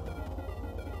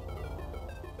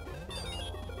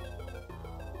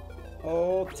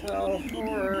 Hotel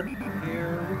horror.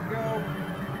 Here we go.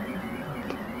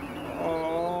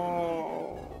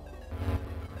 Oh.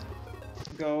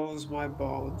 Goes my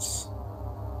bones.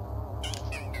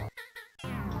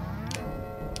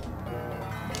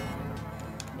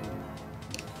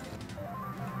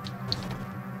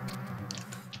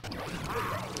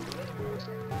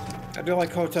 I do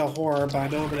like Hotel Horror, but I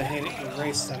know I'm gonna hate it in the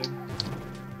race setting.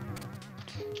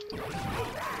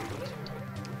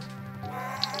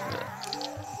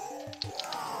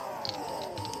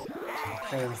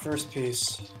 Okay, the first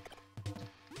piece.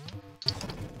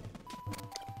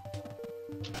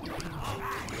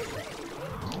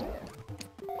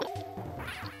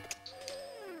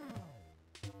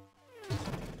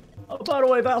 Oh, by the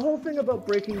way, that whole thing about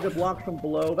breaking the block from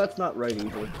below, that's not right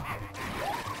either.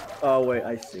 Oh, wait,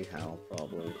 I see how,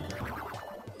 probably.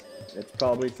 It's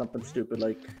probably something stupid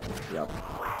like... Yep.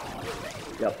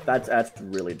 Yep, that's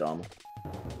really dumb.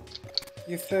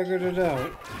 You figured it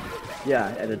out. Yeah,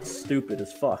 and it's stupid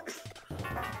as fuck.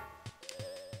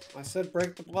 I said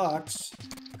break the blocks.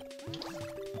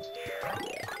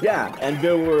 Yeah, and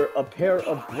there were a pair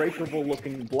of breakable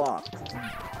looking blocks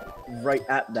right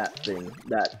at that thing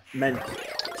that meant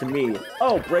to me,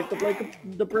 oh, break the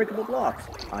breakable blocks.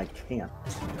 I can't.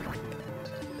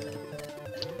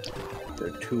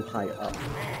 They're too high up.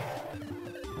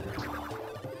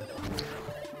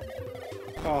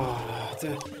 Oh,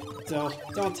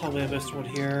 don't tell me I missed one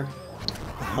here.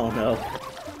 Oh no.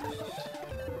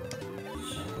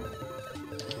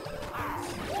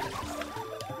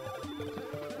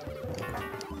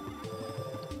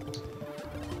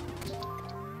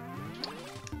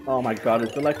 Oh my god,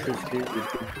 it's electricity.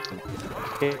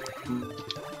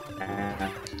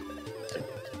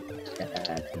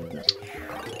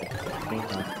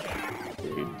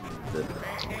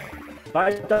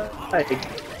 I died.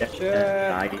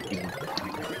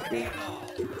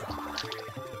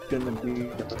 gonna be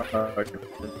hard to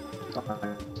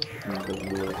find the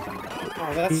real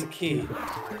Oh, that's the key.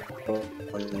 Oh,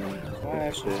 I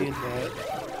actually need that.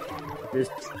 This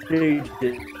stage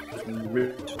is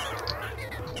really...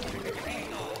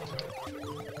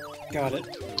 Got it.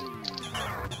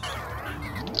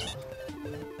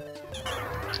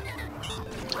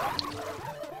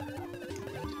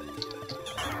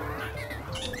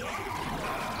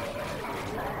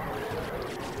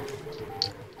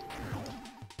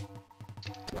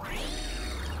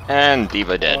 And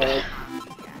Diva dead.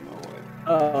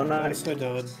 Oh, nice. Nicely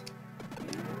done.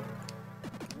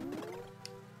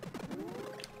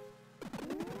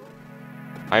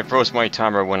 I froze my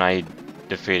timer when I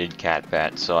defeated Cat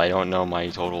Bat, so I don't know my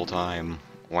total time.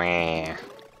 Wah.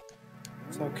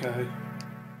 It's okay.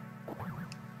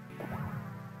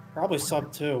 Probably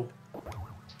sub 2.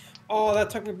 Oh, that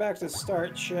took me back to the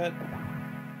start. Shit.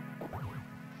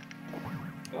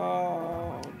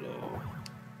 Oh, no.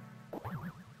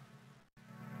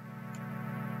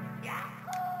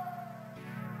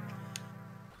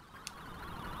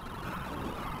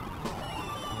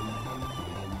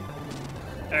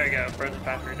 There we go, frozen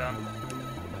factory done.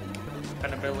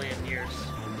 Been a billion years.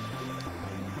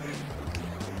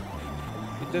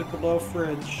 You did it below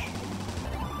fridge.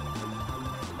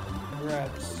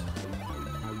 Congrats.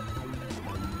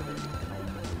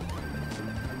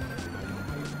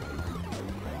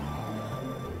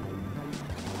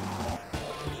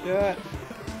 Shit.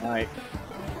 Alright.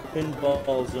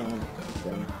 Pinball zone.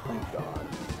 Thank God.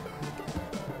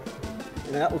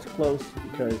 And that was close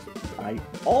because I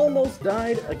almost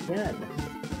died again.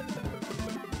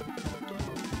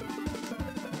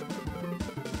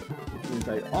 Which means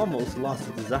I almost lost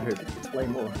the desire to play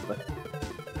more, but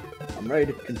I'm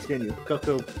ready to continue.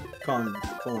 Coco Con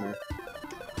Corner.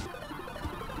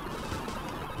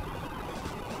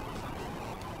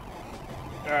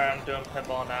 Alright, I'm doing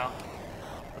pinball now.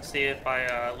 Let's see if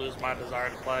I lose my desire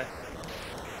to play.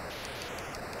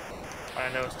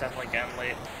 I know it's definitely getting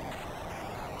late.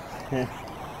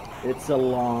 It's a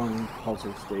long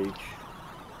puzzle stage.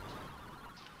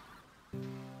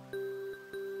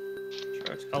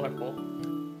 Sure, it's colorful.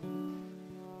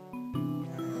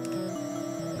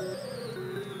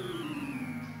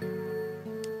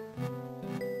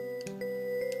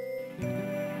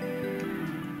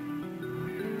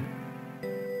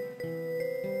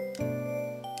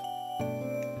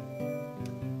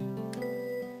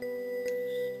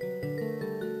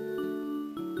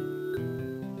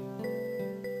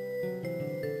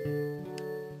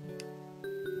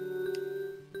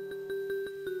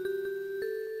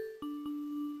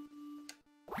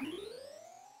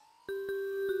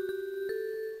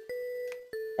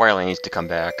 Wario needs to come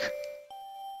back.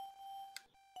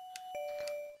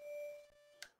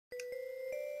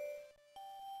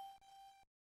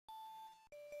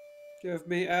 Give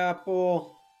me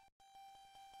apple.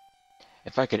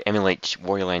 If I could emulate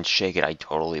Wario Land Shake It, I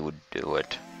totally would do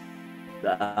it.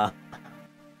 Yeah,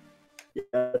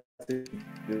 that's a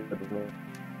good one.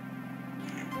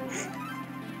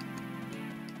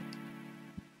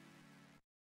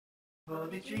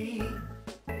 Poetry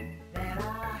that I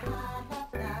had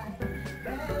that night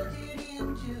melted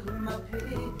into my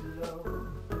pillow.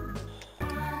 I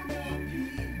made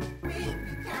peace with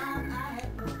the town I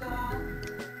had forgotten.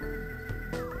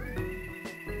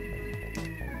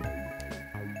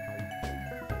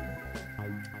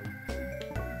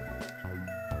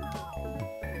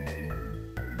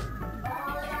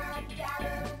 All I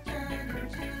gotta turn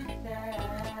into that.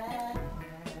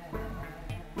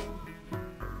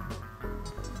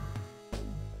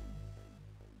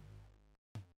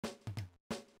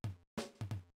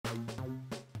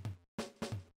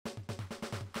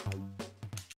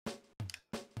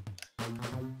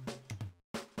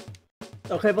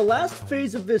 Okay, the last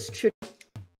phase of this chicken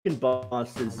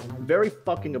boss is very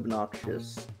fucking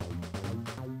obnoxious.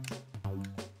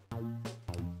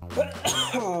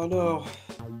 Oh no.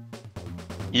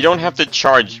 You don't have to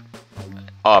charge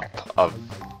up of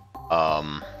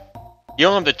you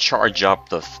don't have to charge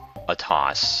up a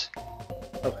toss,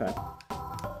 Okay,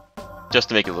 just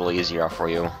to make it a little easier for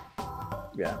you.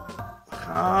 yeah.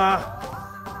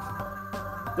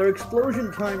 Their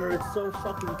explosion timer is so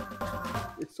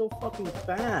fucking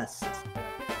fast.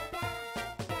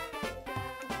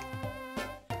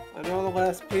 I know the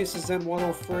last piece is in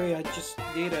 103. I just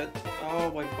need it.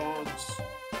 Oh, my bones.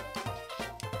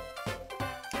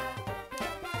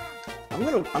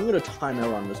 I'm gonna time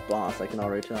out on this boss. I can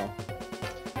already tell.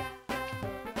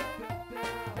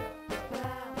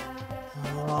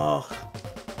 Oh.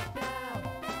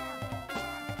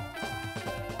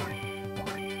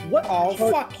 What Oh,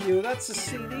 part, fuck you. That's a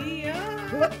CD.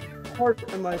 what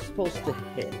part am I supposed to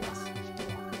hit?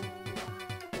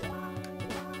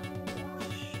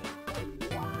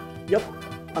 Yep,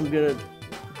 I'm gonna...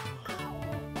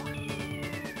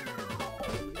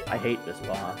 I hate this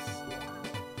boss.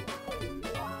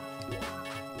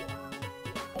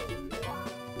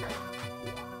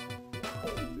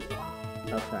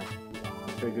 Okay,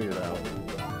 figured it out.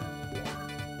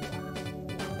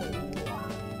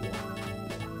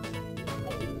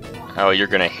 Oh, you're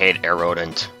gonna hate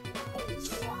Erodent.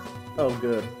 Oh,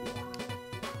 good.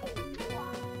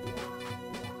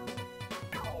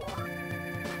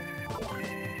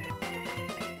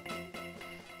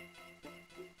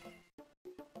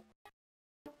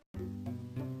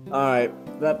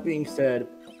 Alright, that being said,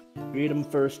 beat him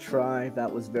first try.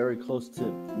 That was very close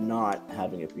to not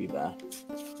having it be bad.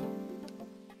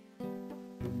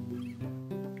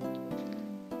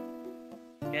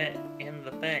 Get in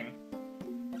the thing.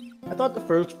 I thought the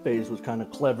first phase was kind of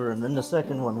clever, and then the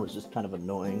second one was just kind of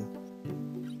annoying.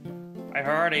 I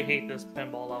already hate this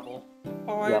pinball level.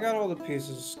 Oh, I Yep. got all the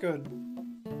pieces. Good.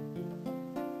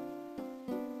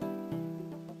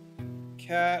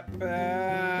 Cat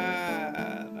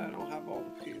bad. I don't have all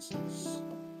the pieces.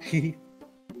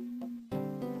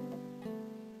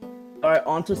 Alright,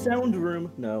 on to Sound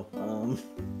Room. No,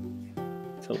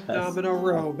 Topaz. Domino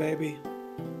row, baby.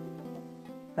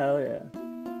 Hell yeah.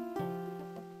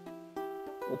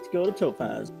 Let's go to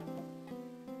Topaz.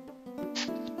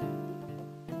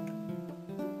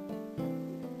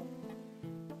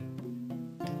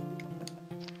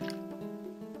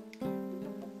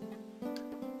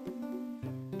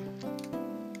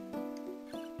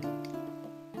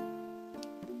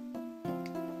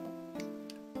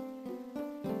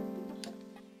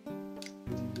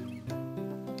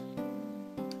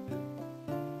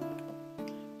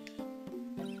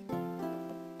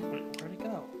 Where'd it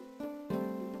go?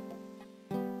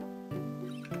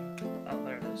 Oh,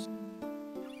 there it is.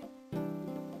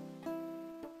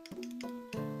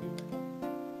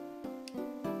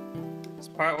 This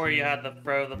part where you had to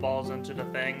throw the balls into the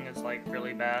thing is like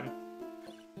really bad.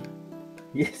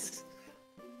 Yes.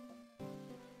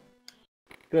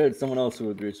 Good, someone else who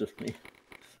agrees with me.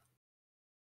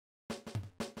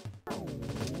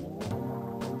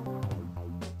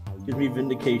 Give me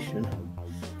vindication.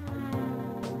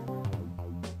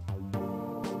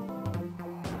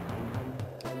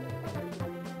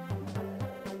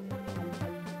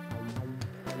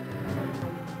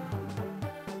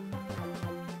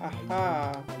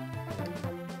 Aha.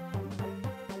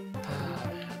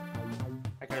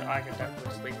 I could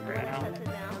definitely sleep right now.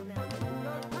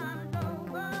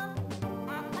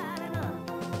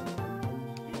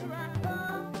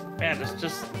 Man, this is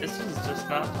just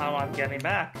not how I'm getting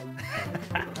back.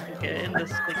 Get in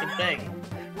this freaking thing.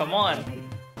 Come on.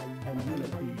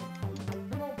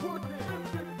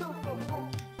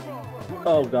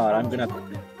 Oh god, I'm gonna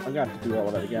have to do all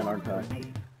of that again, aren't I?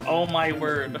 Oh my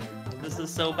word. This is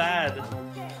so bad.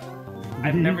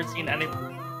 I've never seen any.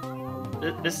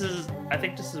 I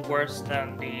think this is worse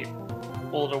than the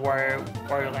older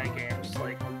Wario Land games.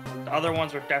 Like, the other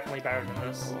ones were definitely better than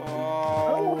this. I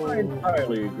Oh,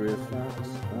 entirely agree with that.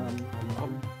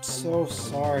 I'm so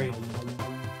sorry.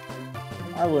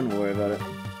 I wouldn't worry about it.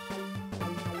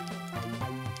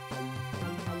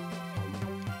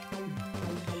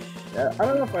 Yeah, I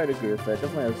don't know if I'd agree with that. It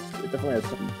definitely has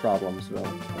some problems though.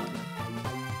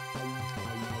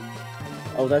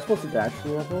 Oh, was I supposed to dash the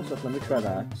levels? So let me try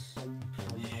that.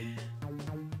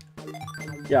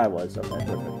 Yeah, I was. Okay,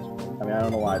 perfect. I mean, I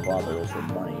don't know why I bothered. It was for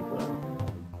money, but...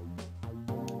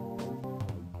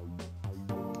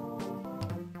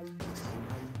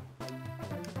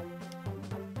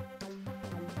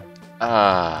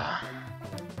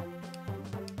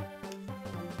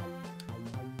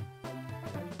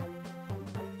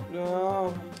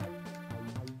 No.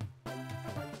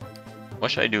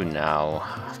 What should I do now?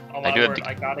 Oh my do have word, to-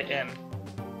 I got it in.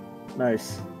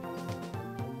 Nice.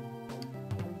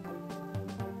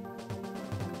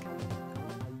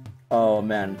 Oh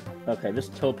man. Okay, this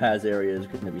Topaz area is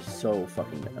going to be so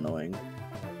fucking annoying.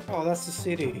 Oh, that's the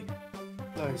CD.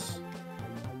 Nice.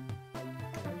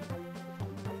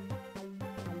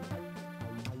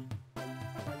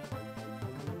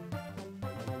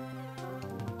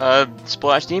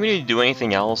 Splash, do you need to do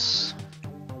anything else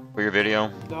for your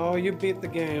video? No, you beat the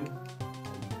game.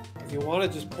 If you want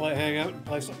to just hang out and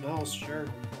play something else, sure.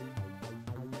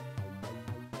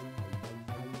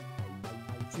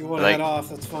 If you want to Like- head off,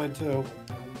 that's fine too.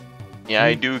 Yeah,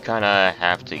 I do kind of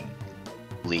have to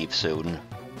leave soon.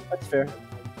 That's fair.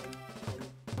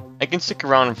 I can stick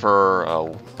around for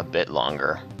a bit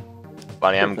longer.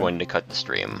 but I am going to cut the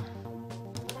stream.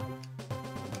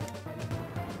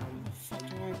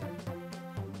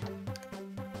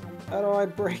 How do I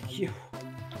break you?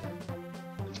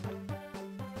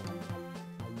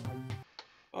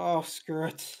 Oh, screw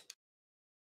it.